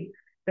conceive.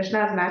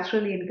 Krishna is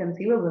naturally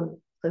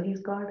inconceivable, so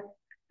he's God.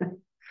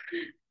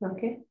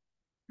 Okay.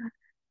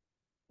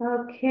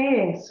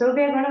 Okay, so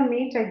we're going to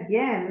meet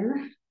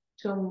again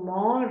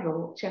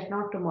tomorrow,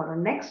 not tomorrow,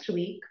 next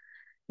week,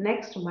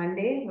 next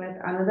Monday with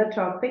another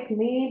topic,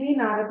 maybe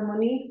Narad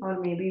Muni, or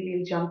maybe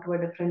we'll jump to a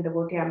different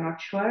devotee, I'm not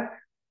sure,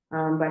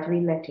 but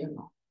we'll let you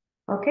know.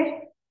 Okay,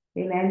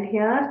 we'll end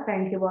here.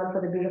 Thank you all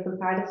for the beautiful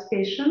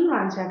participation.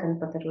 Vancha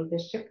Ganpataru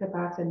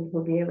Kripa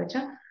Sindhu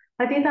Vacha.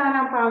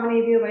 Patitanam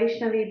Pavanebhyo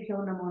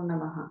Vaishnavebhyo Namo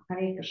Namaha.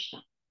 Hare Krishna.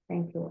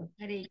 Thank you all.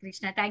 Hare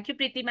Krishna. Thank you,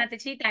 Preeti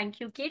Mataji. Thank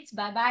you, kids.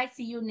 Bye bye.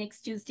 See you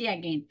next Tuesday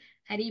again.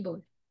 Hari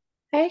Bol.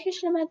 Hare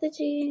Krishna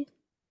Mataji.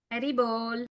 Hari Bol.